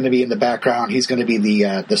comic. He's going to be in the background. He's going to be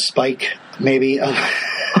the Spike, maybe.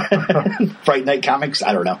 Fright Night Comics.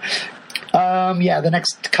 I don't know. The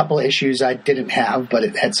next couple of issues I didn't have, but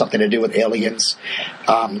it had something to do with aliens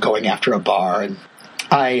going after a bar, and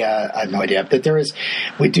I have no idea. But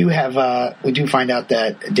we do find out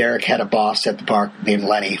that Derek had a boss at the bar named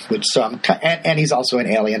Lenny, and he's also an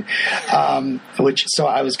alien, so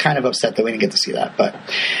I was kind of upset that we didn't get to see that. But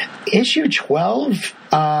issue 12,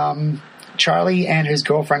 Charlie and his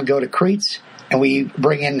girlfriend go to Crete, and we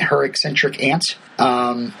bring in her eccentric aunt.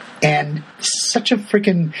 And such a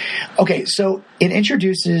freaking... Okay, so it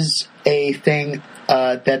introduces a thing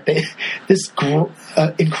that this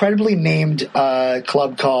incredibly named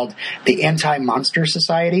club called the Anti-Monster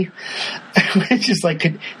Society, which is like,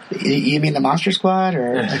 you mean the Monster Squad,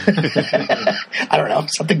 or I don't know,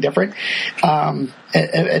 something different.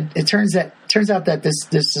 It turns out that this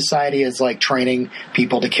society is like training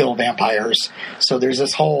people to kill vampires. So there's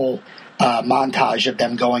this whole montage of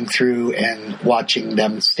them going through and watching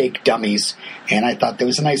them stake dummies, and I thought there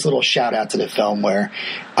was a nice little shout out to the film where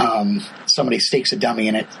somebody stakes a dummy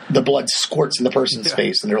and the blood squirts in the person's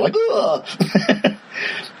face, and they're like, ugh.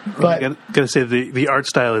 But I gotta say the art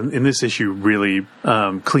style in this issue really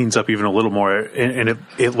cleans up even a little more, and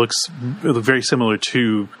it looks very similar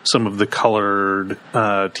to some of the colored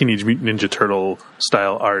Teenage Mutant Ninja Turtle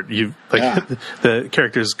style art. The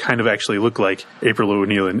characters kind of actually look like April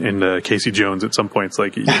O'Neil and Casey Jones at some points.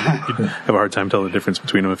 Like you'd have a hard time telling the difference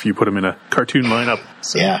between them if you put them in a cartoon lineup.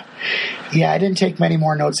 So. Yeah. I didn't take many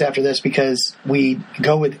more notes after this because we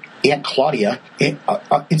go with Aunt Claudia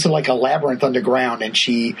into like a labyrinth underground, and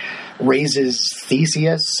she raises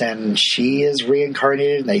Theseus, and she is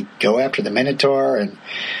reincarnated, and they go after the Minotaur, and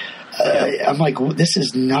I'm like, this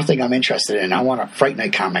is nothing I'm interested in. I want a Fright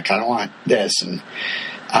Night comic. I don't want this, and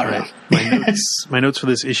I don't know. My notes for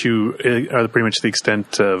this issue are pretty much the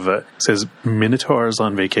extent of it says Minotaurs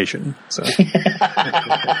on vacation. So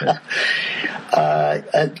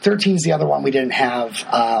 13 is the other one we didn't have.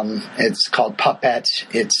 It's called Puppet.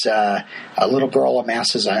 It's a little girl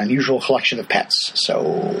amasses an unusual collection of pets.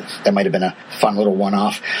 So that might have been a fun little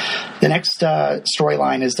one-off. The next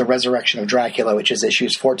storyline is the Resurrection of Dracula, which is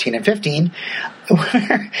issues 14 and 15,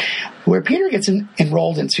 where Peter gets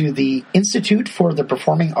enrolled into the Institute for the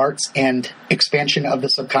Performing Arts and Expansion of the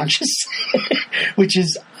Subconscious, which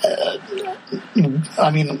is,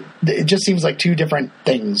 it just seems like two different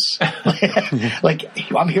things. Like,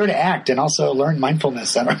 I'm here to act and also learn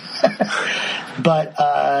mindfulness.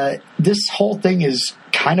 But this whole thing is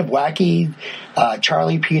kind of wacky.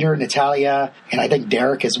 Charlie, Peter, Natalia, and I think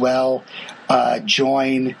Derek as well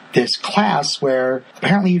join this class where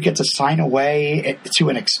apparently you get to sign away to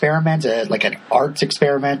an experiment, like an arts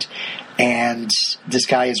experiment, and this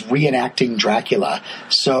guy is reenacting Dracula.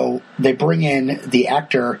 So they bring in the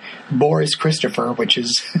actor Boris Christopher, which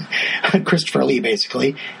is Christopher Lee,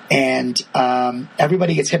 basically, and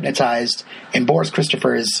everybody gets hypnotized, and Boris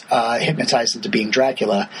Christopher is hypnotized into being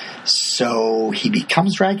Dracula. So he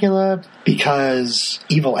becomes Dracula because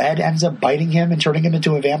Evil Ed ends up biting him and turning him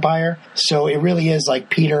into a vampire. So it really is like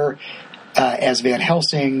Peter as Van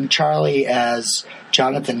Helsing, Charlie as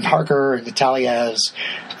Jonathan Harker, and Natalia as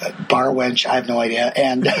Bar Wench, I have no idea,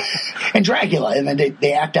 and Dracula, and then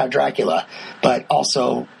they act out Dracula, but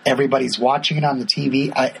also everybody's watching it on the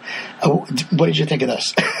TV. What did you think of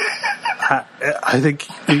this? I think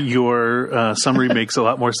your summary makes a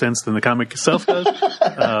lot more sense than the comic itself does.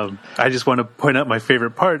 I just want to point out my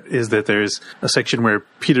favorite part is that there's a section where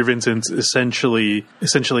Peter Vincent's essentially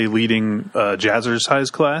leading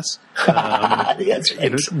Jazzercise class, That's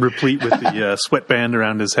right. replete with the sweatband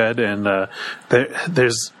around his head, and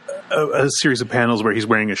there's a series of panels where he's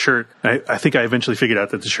wearing a shirt. I think I eventually figured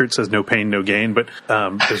out that the shirt says "No pain, no gain," but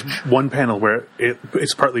there's one panel where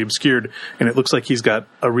it's partly obscured, and it looks like he's got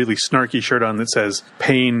a really snarky shirt on that says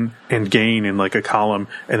 "pain" and "gain" in like a column,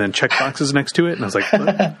 and then check boxes next to it. And I was like, well,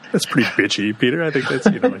 "That's pretty bitchy, Peter." I think that's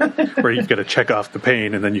where you've got to check off the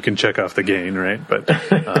pain, and then you can check off the gain, right? But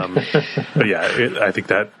yeah, I think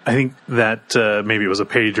that maybe it was a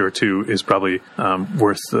page or two is probably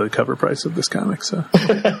worth the cover price of this comic. So.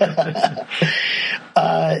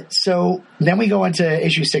 So then we go into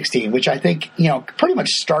issue 16, which I think, pretty much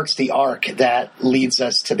starts the arc that leads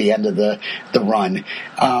us to the end of the run.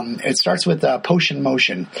 It starts with Potion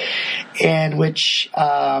Motion, in which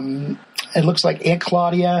it looks like Aunt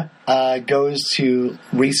Claudia goes to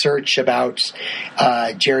research about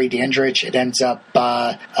Jerry Dandridge. It ends up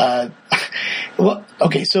well,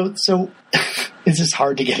 okay, so this is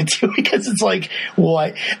hard to get into because it's like,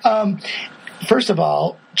 what? First of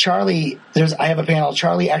all, Charlie, I have a panel.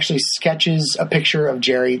 Charlie actually sketches a picture of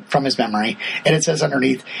Jerry from his memory, and it says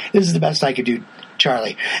underneath, "This is the best I could do,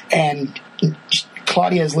 Charlie." And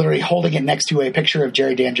Claudia is literally holding it next to a picture of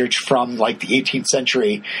Jerry Dandridge from like the 18th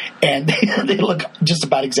century, and they look just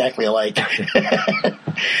about exactly alike.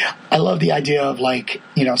 I love the idea of like,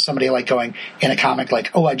 somebody like going in a comic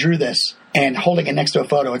like, "Oh, I drew this," and holding it next to a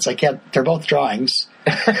photo. It's like, yeah, they're both drawings.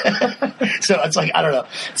 So it's like, I don't know.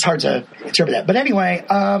 It's hard to interpret that. But anyway,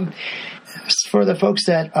 for the folks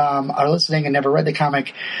that are listening and never read the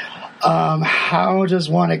comic, how does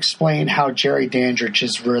one explain how Jerry Dandridge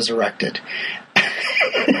is resurrected?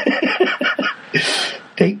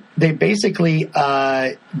 They basically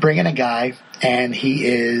bring in a guy, and he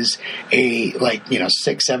is a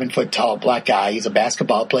 6-7 foot tall black guy. He's a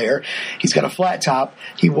basketball player. He's got a flat top.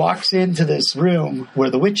 He walks into this room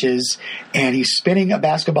where the witch is, and he's spinning a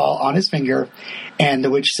basketball on his finger. And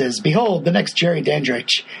the witch says, "Behold, the next Jerry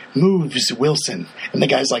Dandridge, Moves Wilson." And the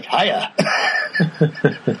guy's like, "Hiya."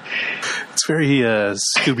 It's very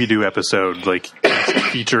Scooby-Doo episode, like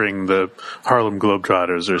featuring the Harlem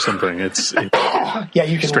Globetrotters or something. Yeah,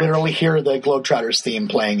 you can literally hear the Globetrotters theme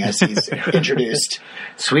playing as he's introduced.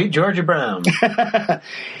 Sweet Georgia Brown.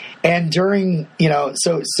 And during,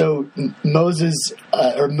 so Moses,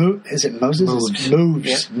 is it Moses?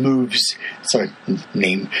 Moves. Sorry,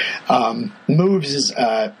 name. Moves is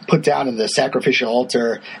put down in the sacrificial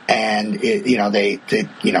altar, and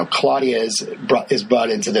Claudia is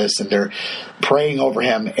brought into this, and they're praying over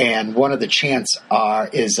him. And one of the chants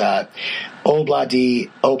is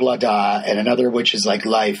 "Obla-di, obla-da," and another which is like,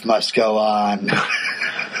 "Life must go on."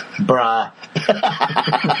 Brah.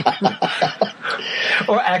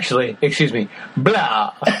 Or actually, excuse me,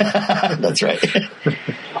 blah. That's right.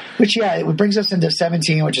 Which, it brings us into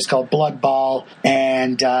 17, which is called Blood Ball.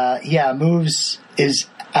 And, Moves is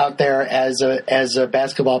out there as a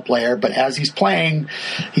basketball player, but as he's playing,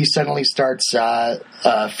 he suddenly starts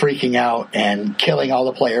freaking out and killing all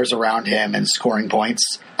the players around him and scoring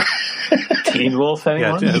points. Teen Wolf,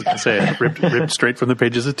 anyone? Yeah, I was going to say, ripped straight from the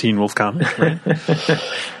pages of Teen Wolf comic, right? This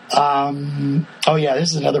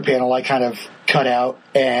is another panel I kind of cut out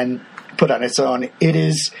and put on its own. It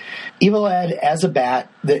is Evil Ed as a bat.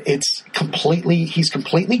 He's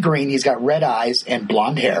completely green. He's got red eyes and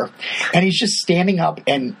blonde hair, and he's just standing up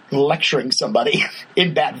and lecturing somebody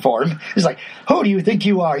in bat form. He's like, "Who do you think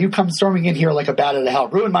you are? You come storming in here like a bat out of hell,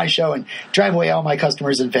 ruin my show, and drive away all my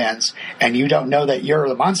customers and fans, and you don't know that you're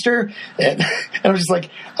the monster?" And I was just like,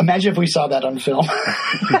 imagine if we saw that on film.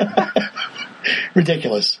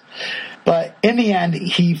 Ridiculous. But in the end,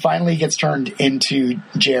 he finally gets turned into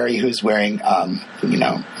Jerry, who's wearing,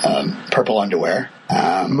 purple underwear.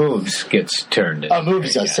 Moves gets turned into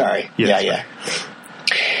Moves does, sorry. Yes. Yeah.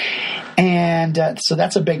 And so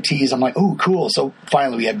that's a big tease. I'm like, "Ooh, cool." So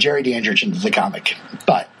finally we have Jerry Dandridge into the comic.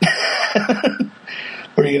 But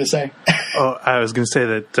what are you going to say? Oh, I was going to say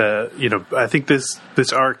that, I think this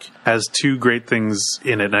arc has two great things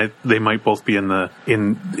in it. And they might both be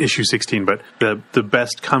in issue 16, but the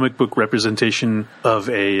best comic book representation of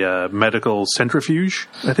a medical centrifuge,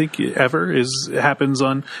 I think, ever happens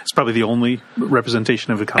on. It's probably the only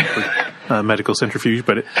representation of a comic book medical centrifuge,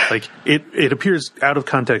 but it appears out of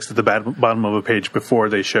context at the bottom of a page before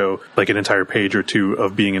they show like an entire page or two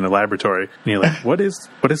of being in a laboratory. And you're like, what is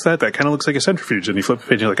that? That kind of looks like a centrifuge. And you flip the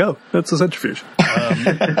page and you're like, oh, that's a centrifuge.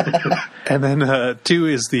 And then 2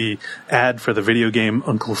 is the ad for the video game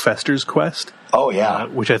Uncle Fester's Quest. Oh, yeah.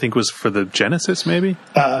 Which I think was for the Genesis, maybe.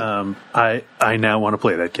 I now want to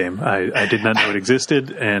play that game. I did not know it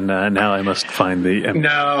existed, and now I must find the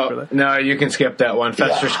emulator for that. No, you can skip that one.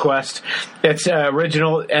 Fester's Quest. It's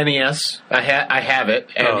original NES. I have it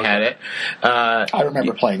and had it. I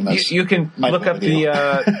remember playing this. You can look up the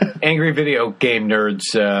Angry Video Game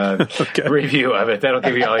Nerds review of it. That'll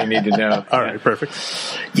give you all you need to know. All right, perfect.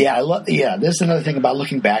 Yeah, this is another thing about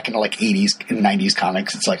looking back into like 80s and 90s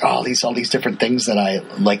comics. It's like all these different things that I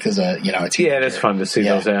like as a it is fun to see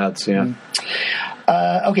those ads. Yeah.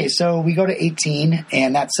 Okay, so we go to 18,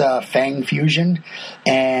 and that's Fang Fusion,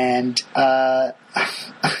 and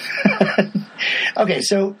okay,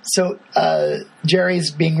 so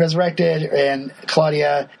Jerry's being resurrected, and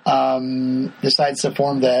Claudia decides to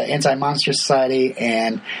form the Anti-Monster Society,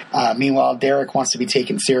 and meanwhile Derek wants to be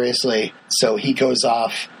taken seriously, so he goes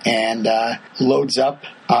off and loads up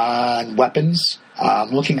on weapons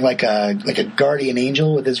looking like a guardian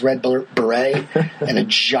angel with his red beret and a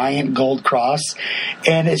giant gold cross.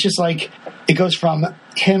 And it's just like, it goes from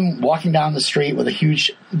him walking down the street with a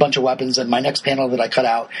huge bunch of weapons, and my next panel that I cut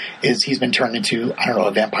out is he's been turned into, I don't know,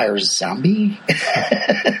 a vampire zombie?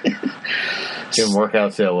 Didn't work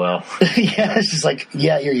out so well. Yeah, it's just like,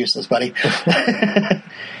 yeah, you're useless, buddy.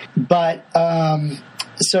 But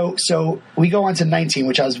so we go on to 19,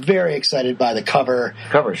 which I was very excited by the cover.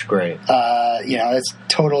 Cover's great. It's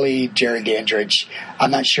totally Jerry Dandridge.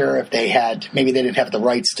 I'm not sure if maybe they didn't have the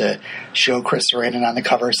rights to show Chris Sarandon on the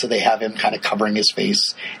cover, so they have him kind of covering his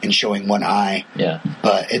face and showing one eye. Yeah.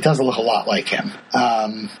 But it doesn't look a lot like him.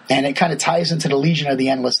 And it kind of ties into the Legion of the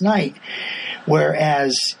Endless Night,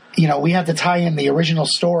 whereas, we have to tie in the original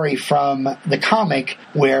story from the comic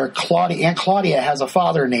where Aunt Claudia has a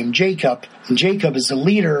father named Jacob, and Jacob is the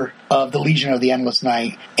leader of the Legion of the Endless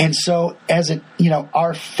Night. And so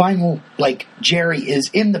our final, Jerry is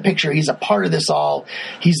in the picture. He's a part of this all.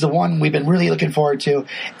 He's the one we've been really looking forward to.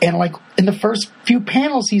 And in the first few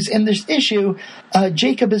panels he's in this issue,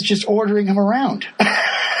 Jacob is just ordering him around.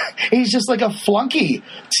 He's just like a flunky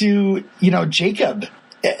to, Jacob.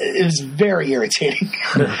 It was very irritating.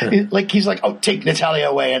 He's like, oh, take Natalia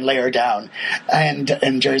away and lay her down. And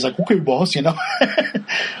Jerry's like, okay, boss,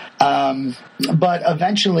 But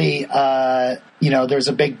eventually, there's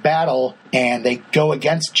a big battle, and they go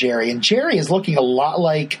against Jerry. And Jerry is looking a lot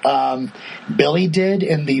like Billy did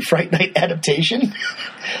in the Fright Night adaptation.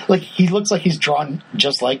 He looks like he's drawn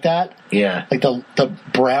just like that. Yeah. The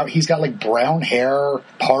brown, he's got brown hair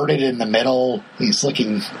parted in the middle. He's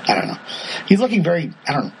looking, I don't know. He's looking very,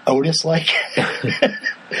 Otis-like.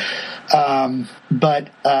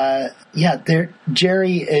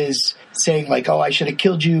 Jerry is saying oh, I should have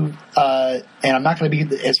killed you, and I'm not going to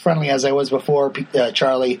be as friendly as I was before,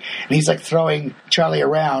 Charlie. And he's throwing Charlie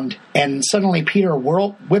around, and suddenly Peter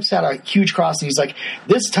whips out a huge cross, and he's like,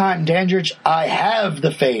 this time, Dandridge, I have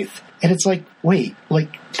the faith. And it's wait,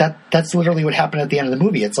 that's literally what happened at the end of the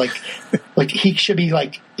movie. It's he should be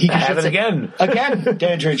he I have it again. Again,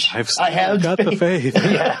 Dandridge. I have got the faith.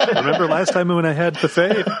 Yeah. Remember last time when I had the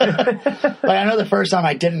faith? I know the first time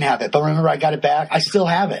I didn't have it, but remember I got it back. I still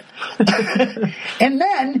have it. And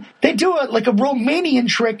then they do a Romanian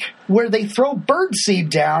trick where they throw birdseed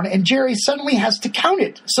down, and Jerry suddenly has to count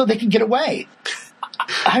it so they can get away.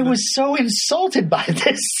 I was so insulted by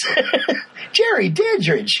this. Jerry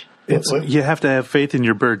Dandridge. You have to have faith in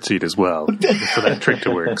your birdseed as well for that trick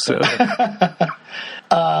to work. So,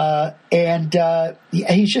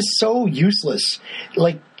 he's just so useless.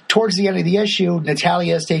 Towards the end of the issue,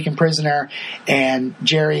 Natalia is taken prisoner, and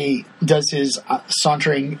Jerry does his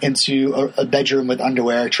sauntering into a bedroom with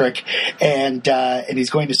underwear trick, and he's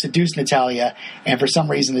going to seduce Natalia, and for some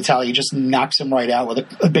reason Natalia just knocks him right out with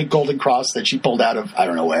a big golden cross that she pulled out of I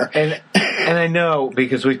don't know where. And I know,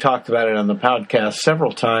 because we talked about it on the podcast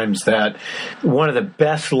several times, that one of the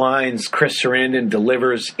best lines Chris Sarandon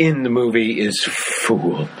delivers in the movie is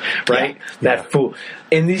 "fool," right? Yeah. That fool.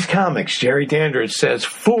 In these comics, Jerry Dandridge says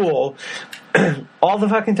 "fool" all the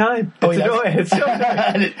fucking time. It's annoying. It's so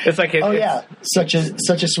nice. It's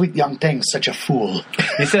such a sweet young thing, such a fool.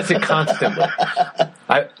 He says it constantly.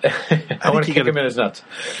 I want to kick him in his nuts.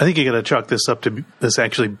 I think you got to chalk this up to this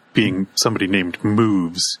actually being somebody named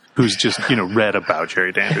Moves, who's just read about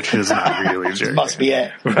Jerry Dandridge. Is not really Jerry. Must be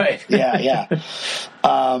it, right? Yeah.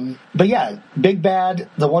 But yeah, Big Bad,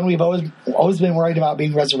 the one we've always been worried about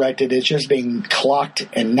being resurrected, is just being clocked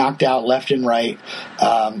and knocked out left and right.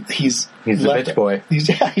 He's the bitch boy. He's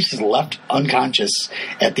just left unconscious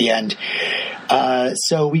at the end.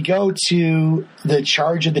 So we go to the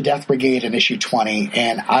Charge of the Death Brigade in issue 20,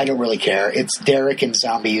 and I don't really care. It's Derek and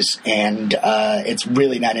zombies, and it's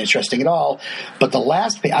really not interesting at all. But the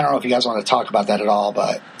last page, I don't know if you guys want to talk about that at all,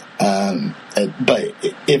 but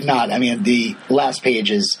if not, the last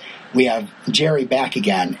page is we have Jerry back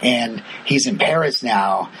again, and he's in Paris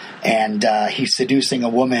now, and he's seducing a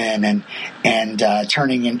woman and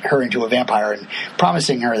turning her into a vampire and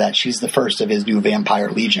promising her that she's the first of his new vampire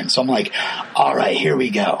legion. So I'm like, all right, here we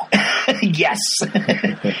go. Yes.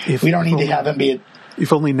 We don't need to have him be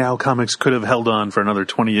If only Now Comics could have held on for another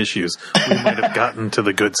 20 issues, we might have gotten to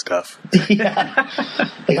the good stuff. Yeah.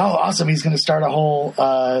 Awesome. He's going to start a whole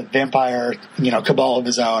vampire, cabal of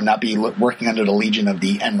his own, not be working under the Legion of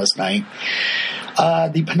the Endless Night.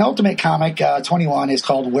 The penultimate comic, 21, is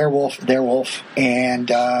called Werewolf, Their Wolf, and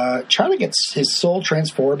Charlie gets his soul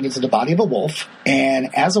transformed into the body of a wolf,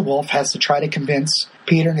 and as a wolf has to try to convince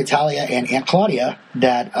Peter, Natalia, and Aunt Claudia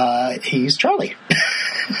that he's Charlie.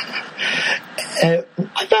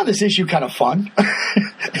 I found this issue kind of fun.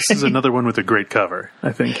 This is another one with a great cover,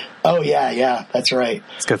 I think. Oh, yeah, that's right.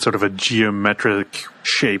 It's got sort of a geometric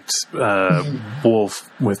shaped wolf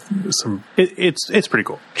with some. It's pretty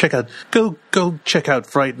cool. Go check out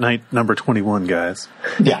Fright Night number 21, guys.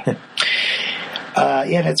 Yeah.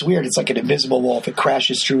 And it's weird. It's like an invisible wolf. It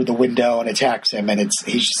crashes through the window and attacks him, and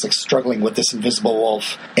he's just like struggling with this invisible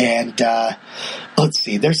wolf. And let's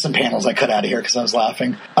see, there's some panels I cut out of here because I was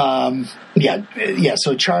laughing. Yeah.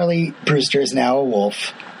 So Charlie Brewster is now a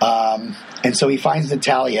wolf, and so he finds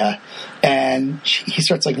Natalia, and he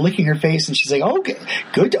starts like licking her face, and she's like, "Okay,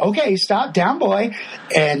 good, okay, stop, down, boy."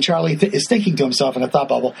 And Charlie is thinking to himself in a thought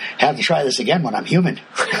bubble, "Have to try this again when I'm human."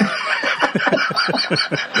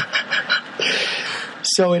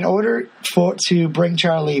 So in order to bring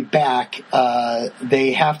Charlie back,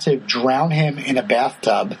 they have to drown him in a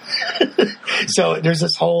bathtub. So there's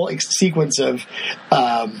this whole sequence of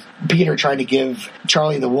Peter trying to give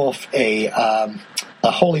Charlie the wolf a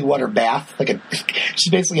holy water bath. She's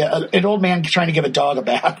basically an old man trying to give a dog a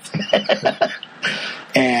bath.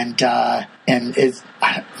 And is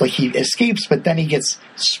like he escapes, but then he gets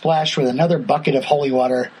splashed with another bucket of holy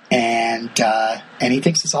water, and he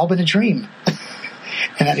thinks it's all been a dream.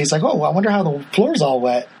 And then he's like, "Oh, well, I wonder how the floor's all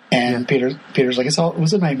wet." And Peter's like, "It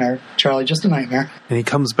was a nightmare, Charlie, just a nightmare." And he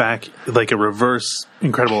comes back like a reverse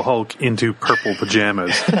Incredible Hulk into purple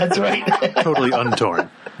pajamas. That's right. Totally untorn,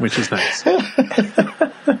 which is nice.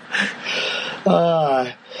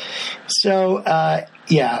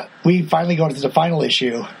 Yeah, we finally go into the final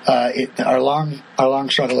issue. Our long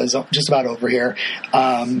struggle is just about over here.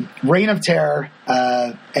 Reign of Terror,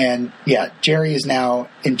 and Jerry is now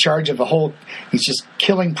in charge of he's just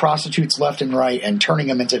killing prostitutes left and right and turning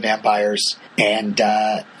them into vampires. And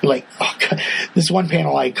this one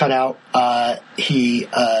panel I cut out, he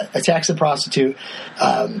attacks a prostitute,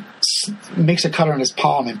 makes a cut on his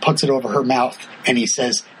palm and puts it over her mouth, and he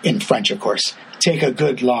says, in French, of course, "Take a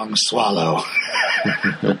good long swallow."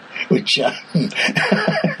 Which,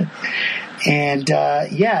 and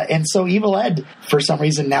so Evil Ed, for some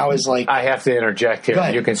reason, now is like... I have to interject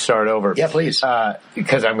here. You can start over. Yeah, please.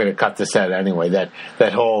 Because I'm going to cut this out anyway.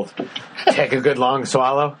 That whole take a good long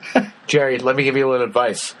swallow. Jerry, let me give you a little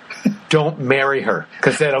advice. Don't marry her,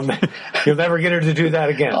 because you'll never get her to do that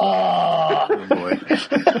again. Oh boy.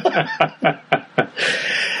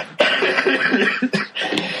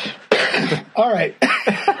 All right.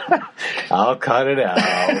 I'll cut it out.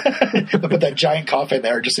 I'll put that giant cough in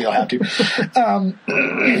there just so you'll have to.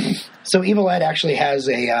 So Evil Ed actually has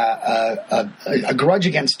a grudge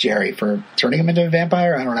against Jerry for turning him into a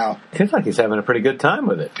vampire. I don't know. Seems like he's having a pretty good time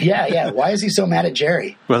with it. Yeah. Why is he so mad at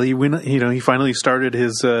Jerry? Well, he finally started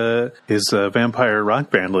his vampire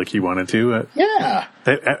rock band like he wanted to. Yeah.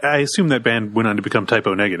 I assume that band went on to become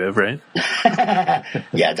Typo Negative, right?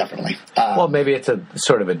 Yeah, definitely. Well, maybe it's a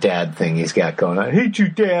sort of a dad thing he's got going on. I hate you,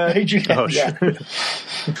 Dad. I hate you, Dad. Oh, yeah. sure.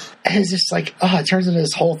 And it's just like, it turns into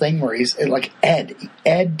this whole thing where he's like Ed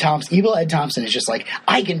Thompson, Evil Ed Thompson is just like,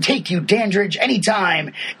 "I can take you, Dandridge,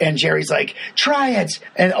 anytime." And Jerry's like, "Try it."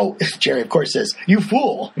 And Jerry, of course, says, "You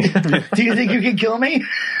fool. Do you think you can kill me?"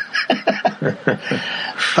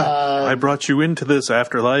 I brought you into this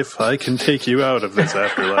afterlife. I can take you out of this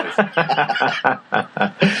afterlife.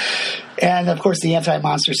 And, of course, the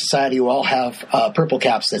Anti-Monster Society will all have purple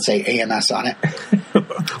caps that say AMS on it.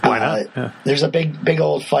 Why not? Yeah. There's a big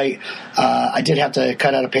old fight. I did have to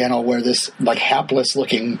cut out a panel where this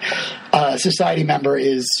hapless-looking society member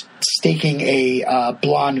is staking a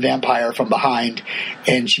blonde vampire from behind,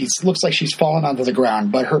 and she looks like she's fallen onto the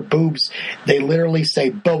ground, but her boobs, they literally say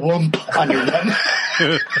 "ba-wump" under them.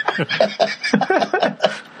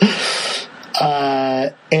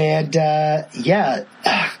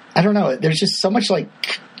 I don't know. There's just so much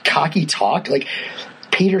cocky talk,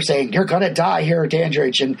 Peter saying, "You're gonna die here,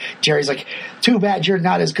 Dandridge," and Jerry's like, "Too bad you're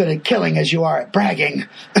not as good at killing as you are at bragging."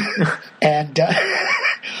 And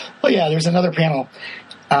there's another panel.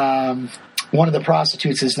 One of the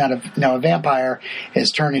prostitutes is now a vampire,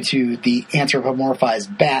 has turned into the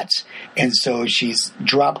anthropomorphized bat, and so she's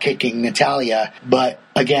drop kicking Natalia, but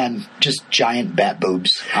again, just giant bat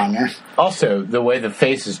boobs on her. Also, the way the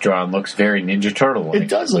face is drawn looks very Ninja Turtle-like. It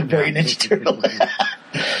does look very Ninja Turtle.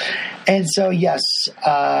 And so, yes,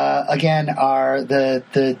 again,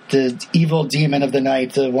 the evil demon of the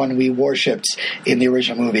night, the one we worshipped in the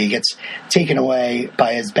original movie, gets taken away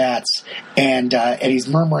by his bats, and he's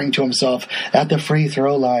murmuring to himself at the free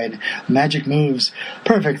throw line, "Magic moves,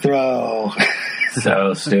 perfect throw."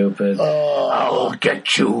 So stupid. I'll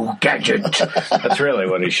get you, Gadget. That's really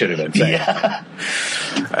what he should have been saying. Yeah.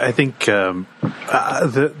 I think the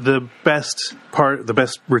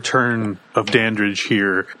best return of Dandridge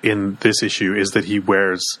here in this issue is that he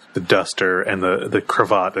wears the duster and the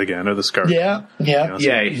cravat again, or the scarf. Yeah. So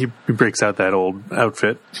Yeah. he breaks out that old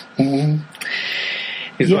outfit.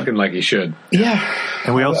 He's looking like he should. Yeah.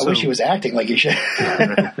 And we I also wish he was acting like he should.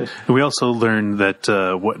 we also learned that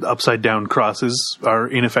what upside down crosses are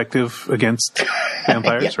ineffective against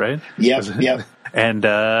vampires, right? Yep. And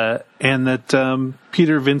that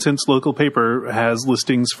Peter Vincent's local paper has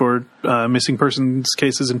listings for missing persons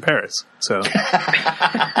cases in Paris. So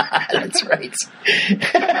That's right.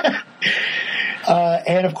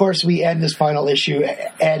 And of course, we end this final issue.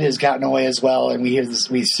 Ed has gotten away as well, and we hear this.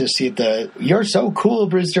 We just see "You're so cool,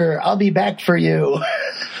 Brewster. I'll be back for you."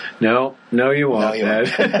 No, you won't.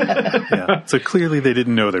 yeah. So clearly they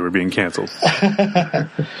didn't know they were being canceled.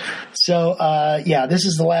 So, this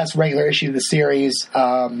is the last regular issue of the series.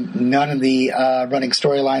 None of the running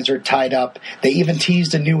storylines are tied up. They even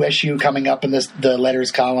teased a new issue coming up in the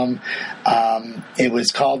letters column. It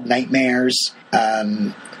was called Nightmares.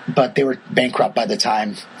 But they were bankrupt by the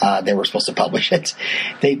time they were supposed to publish it.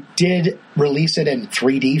 They did release it in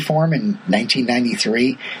 3D form in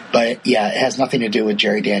 1993, but it has nothing to do with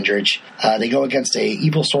Jerry Dandridge. They go against a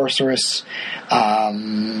evil sorceress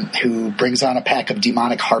who brings on a pack of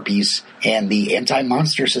demonic harpies, and the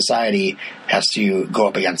Anti-Monster Society has to go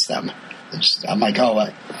up against them. I'm like,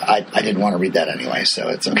 I didn't want to read that anyway, so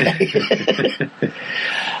it's okay.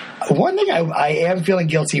 One thing I am feeling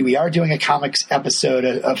guilty. We are doing a comics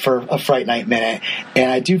episode for a Fright Night Minute,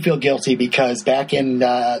 and I do feel guilty because back in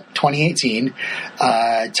 2018,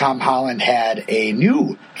 Tom Holland had a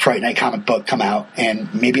new Fright Night comic book come out,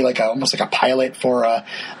 and maybe almost like a pilot for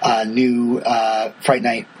a new Fright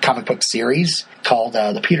Night comic book series called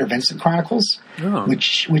the Peter Vincent Chronicles,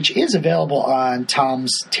 which is available on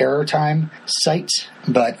Tom's Terror Time site,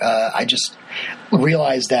 but I just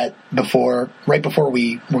realized that right before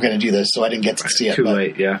we were going to do this, so I didn't get to see it. Too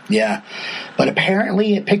late, yeah. Yeah. But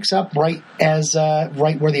apparently it picks up right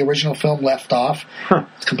where the original film left off. Huh.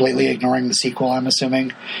 It's completely ignoring the sequel, I'm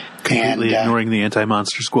assuming. Completely ignoring the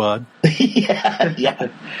Anti-Monster Squad. Yeah.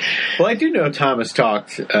 Well, I do know Tom has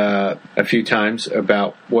talked a few times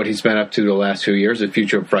about what he's been up to the last few years, The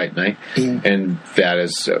Future of Fright Night, and that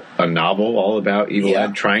is a novel all about Evil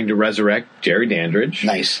Ed trying to resurrect Jerry Dandridge.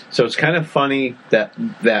 Nice. So it's kind of funny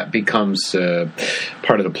that becomes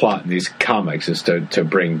part of the plot in these comics is to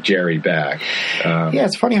bring Jerry back.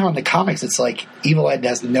 It's funny how in the comics it's like Evil Ed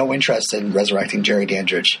has no interest in resurrecting Jerry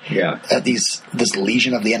Dandridge. Yeah. This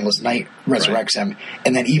Legion of the Endless Night resurrects him,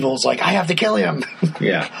 and then Evil's like, I have to kill him.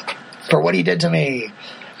 Yeah. For what he did to me.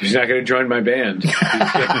 He's not going to join my band.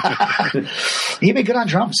 He'd be good on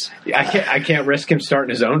drums. I can't risk him starting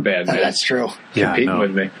his own band. Man. That's true. Competing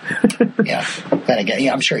with me. Yeah. Then again,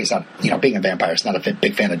 I'm sure he's not, being a vampire is not a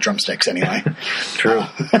big fan of drumsticks anyway. True.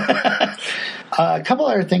 A couple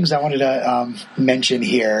other things I wanted to mention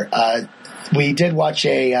here. We did watch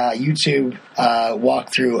a YouTube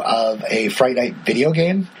walkthrough of a Fright Night video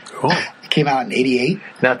game. Cool. It came out in '88.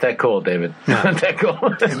 Not that cool, David. Not that cool.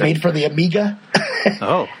 Made for the Amiga.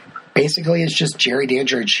 Oh. Basically, it's just Jerry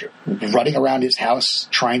Dandridge running around his house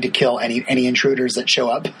trying to kill any intruders that show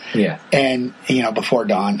up. Yeah. And, before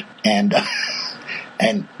dawn. And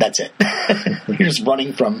that's it. You're just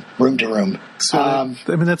running from room to room. So,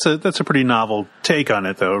 that's a pretty novel take on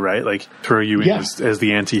it, though, right? Like, throw you in as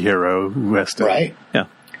the anti-hero who has to... Right. Yeah.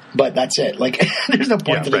 But that's it. Like, there's no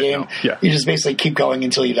point to the game. No. Yeah. You just basically keep going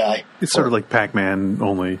until you die. It's sort of like Pac-Man,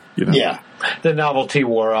 only, Yeah. The novelty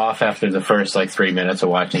wore off after the first 3 minutes of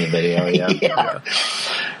watching the video. Yeah.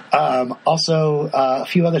 Also, a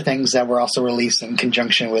few other things that were also released in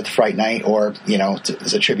conjunction with Fright Night, or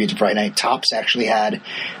as a tribute to Fright Night. Topps actually had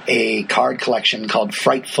a card collection called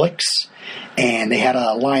Fright Flicks, and they had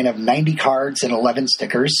a line of 90 cards and 11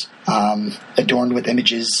 stickers adorned with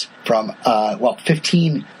images from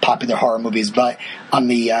 15 popular horror movies. But on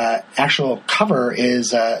the actual cover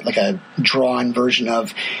is like a drawn version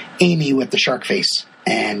of Amy with the shark face,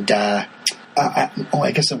 and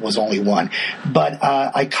I guess it was only one. But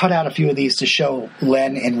I cut out a few of these to show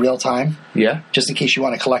Len in real time. Yeah. Just in case you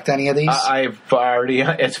want to collect any of these. I've already...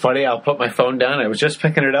 It's funny, I'll put my phone down. I was just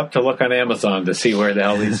picking it up to look on Amazon to see where the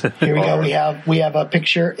hell these... Here we go. We have a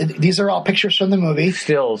picture. These are all pictures from the movie.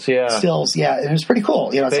 Stills, yeah. And it was pretty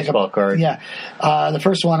cool. It's baseball card. Yeah. The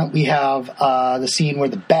first one, we have the scene where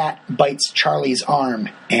the bat bites Charlie's arm.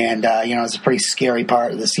 And, it's a pretty scary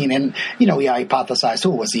part of the scene. And, we hypothesized,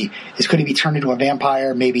 could he be turn into a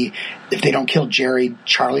vampire. Maybe if they don't kill Jerry,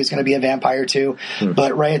 Charlie's going to be a vampire too.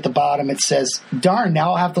 But right at the bottom it says, darn,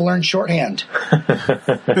 now I'll have to learn shorthand. We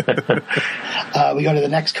go to the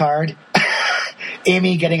next card.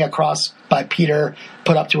 Amy getting a cross by Peter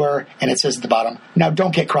put up to her, and it says at the bottom, now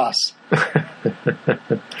don't get cross.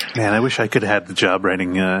 Man, I wish I could have had the job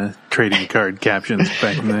writing trading card captions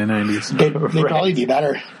back in the 90s. They'd probably be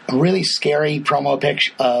better. A really scary promo pic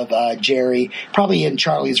of Jerry, probably in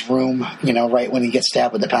Charlie's room, right when he gets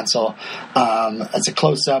stabbed with the pencil. It's a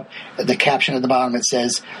close-up. The caption at the bottom, it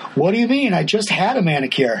says, what do you mean? I just had a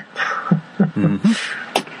manicure.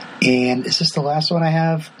 And is this the last one I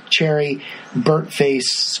have? Cherry, burnt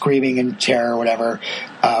face, screaming in terror or whatever.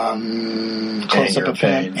 Close up of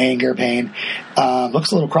him, anger, pain.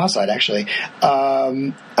 Looks a little cross-eyed, actually.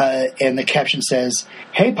 And the caption says,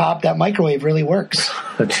 hey, Pop, that microwave really works.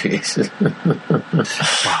 Oh, Jesus.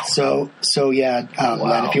 Wow. So yeah,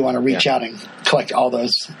 Len, if you want to reach out and collect all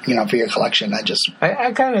those, for your collection,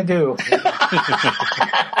 I kind of do.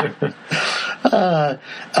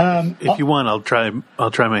 If you want, I'll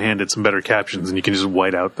try my hand at some better captions, and you can just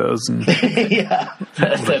white out those. And yeah,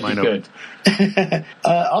 that'd be good.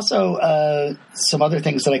 Also, some other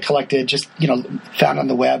things that I collected, just found on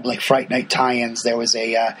the web, like Fright Night tie-ins. There was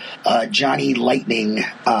a Johnny Lightning,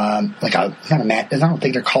 I don't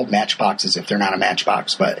think they're called matchboxes if they're not a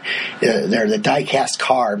matchbox, but they're the die-cast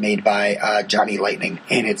car made by Johnny Lightning,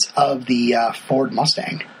 and it's of the Ford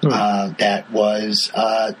Mustang that was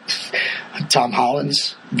Tom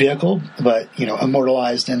Holland's vehicle, but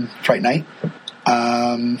immortalized in Fright Night.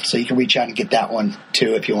 So you can reach out and get that one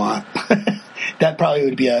too if you want. That probably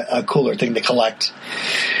would be a cooler thing to collect.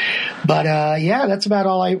 But yeah, that's about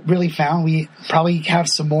all I really found. We probably have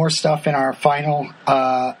some more stuff in our final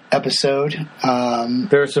episode.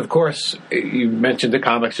 There's, of course, you mentioned the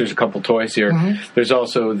comics. There's a couple toys here. Mm-hmm. There's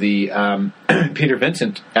also the Peter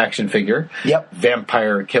Vincent action figure. Yep.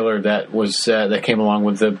 Vampire killer that was that came along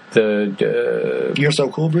with the You're So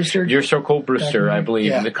Cool, Brewster? You're So Cool, Brewster, I believe.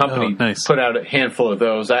 Yeah. And the company put out a handful of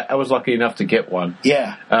those. I was lucky enough to get one.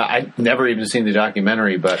 Yeah. I'd never even seen the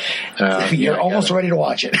documentary, but... You're almost ready to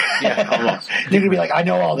watch it. Yeah, almost. You're going to be like, I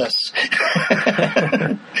know all this.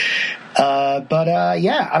 But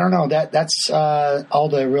yeah, I don't know. That's all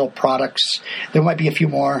the real products. There might be a few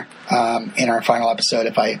more in our final episode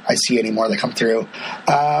if I see any more that come through.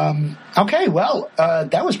 Okay, well,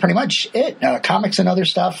 that was pretty much it. Comics and other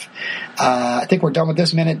stuff. I think we're done with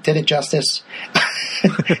this minute. Did it justice.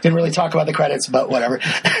 Didn't really talk about the credits, but whatever.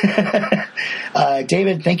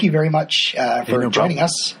 David, thank you very much for joining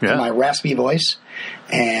us in my raspy voice.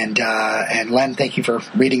 And Len, thank you for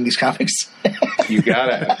reading these comics. You got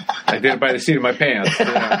it. I did it by the seat of my pants.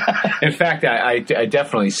 In fact, I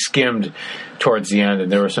definitely skimmed towards the end,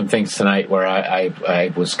 and there were some things tonight where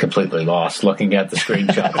I was completely lost looking at the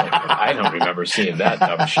screenshot. Like, I don't remember seeing that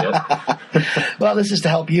dumb shit. Well, this is to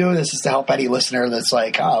help you. This is to help any listener that's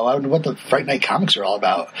like, oh, I wonder what the Fright Night comics are all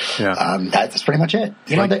about. Yeah. That's pretty much it.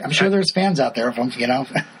 I'm sure there's fans out there of them,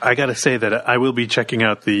 I got to say that I will be checking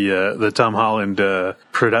out the Tom Holland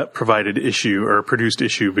provided issue or produced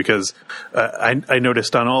issue because I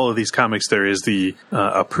noticed on all of these comics there is the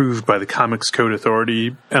approved by the Comics Code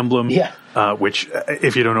Authority emblem. Yeah. Which,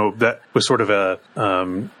 if you don't know, that was sort of a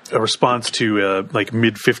response to like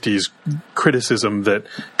mid-50s criticism that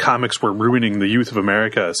comics were ruining the youth of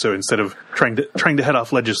America. So instead of trying to head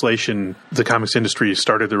off legislation, the comics industry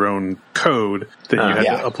started their own code that you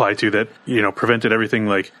had to apply to that prevented everything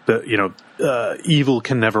like evil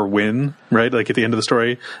can never win, right? Like at the end of the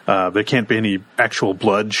story, there can't be any actual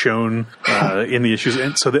blood shown in the issues,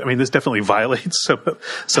 and so this definitely violates some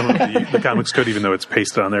of the comics code, even though it's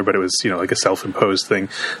pasted on there. But it was like a self-imposed thing.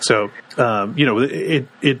 So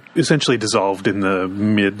it essentially dissolved in the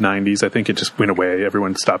mid '90s. I think it just went away.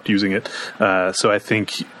 Everyone stopped using it. So I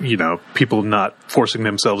think people not forcing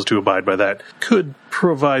themselves to abide by that could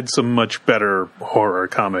provide some much better horror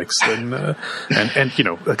comics than and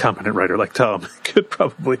a competent writer like Tom could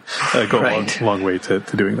probably go a long way to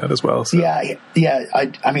doing that as well. So. Yeah.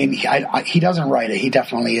 He doesn't write it. He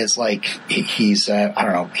definitely is like he's I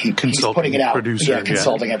don't know. He's putting it out. Producer,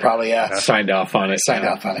 consulting it probably. Yeah. Signed off on it.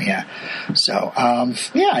 Yeah. So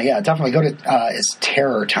definitely go to it's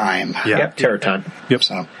Terror Time. Yeah. Yep, Terror Time. Yep.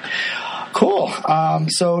 So. Cool.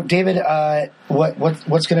 So, David,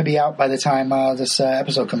 what's going to be out by the time this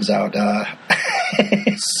episode comes out?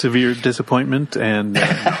 Severe disappointment and.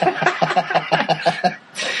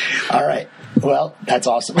 All right. Well, that's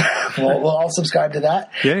awesome. We'll all subscribe to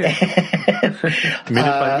that. Yeah.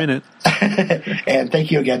 Minute by minute. And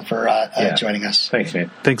thank you again for joining us. Thanks, man.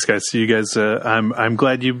 Thanks, guys. See you guys. I'm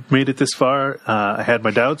glad you made it this far. I had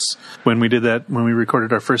my doubts when we did that, when we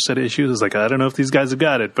recorded our first set of issues. I was like, I don't know if these guys have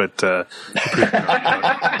got it, but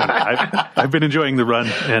I've been enjoying the run,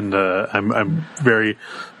 and I'm very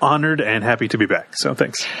honored and happy to be back. So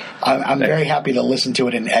thanks. I'm very happy to listen to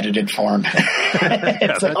it in edited form.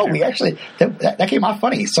 It's like, we actually that came off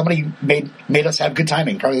funny. Somebody made us have good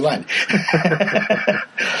timing. Probably Len.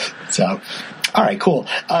 So, all right, cool.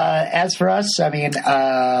 As for us, I mean,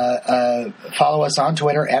 follow us on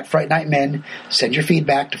Twitter at Fright Night Min. Send your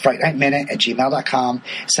feedback to frightnightminute@gmail.com.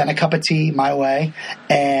 Send a cup of tea my way,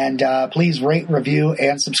 and please rate, review,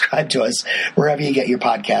 and subscribe to us wherever you get your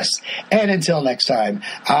podcasts. And until next time,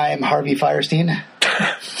 I'm Harvey Firestein.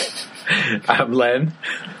 I'm Len.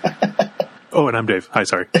 Oh, and I'm Dave. Hi,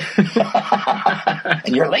 sorry.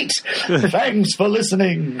 And you're late. Thanks for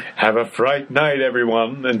listening. Have a fright night,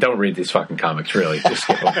 everyone. And don't read these fucking comics, really. Just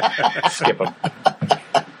skip them. Skip them.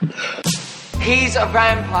 He's a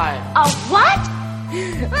vampire. A what?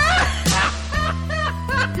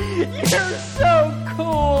 You're so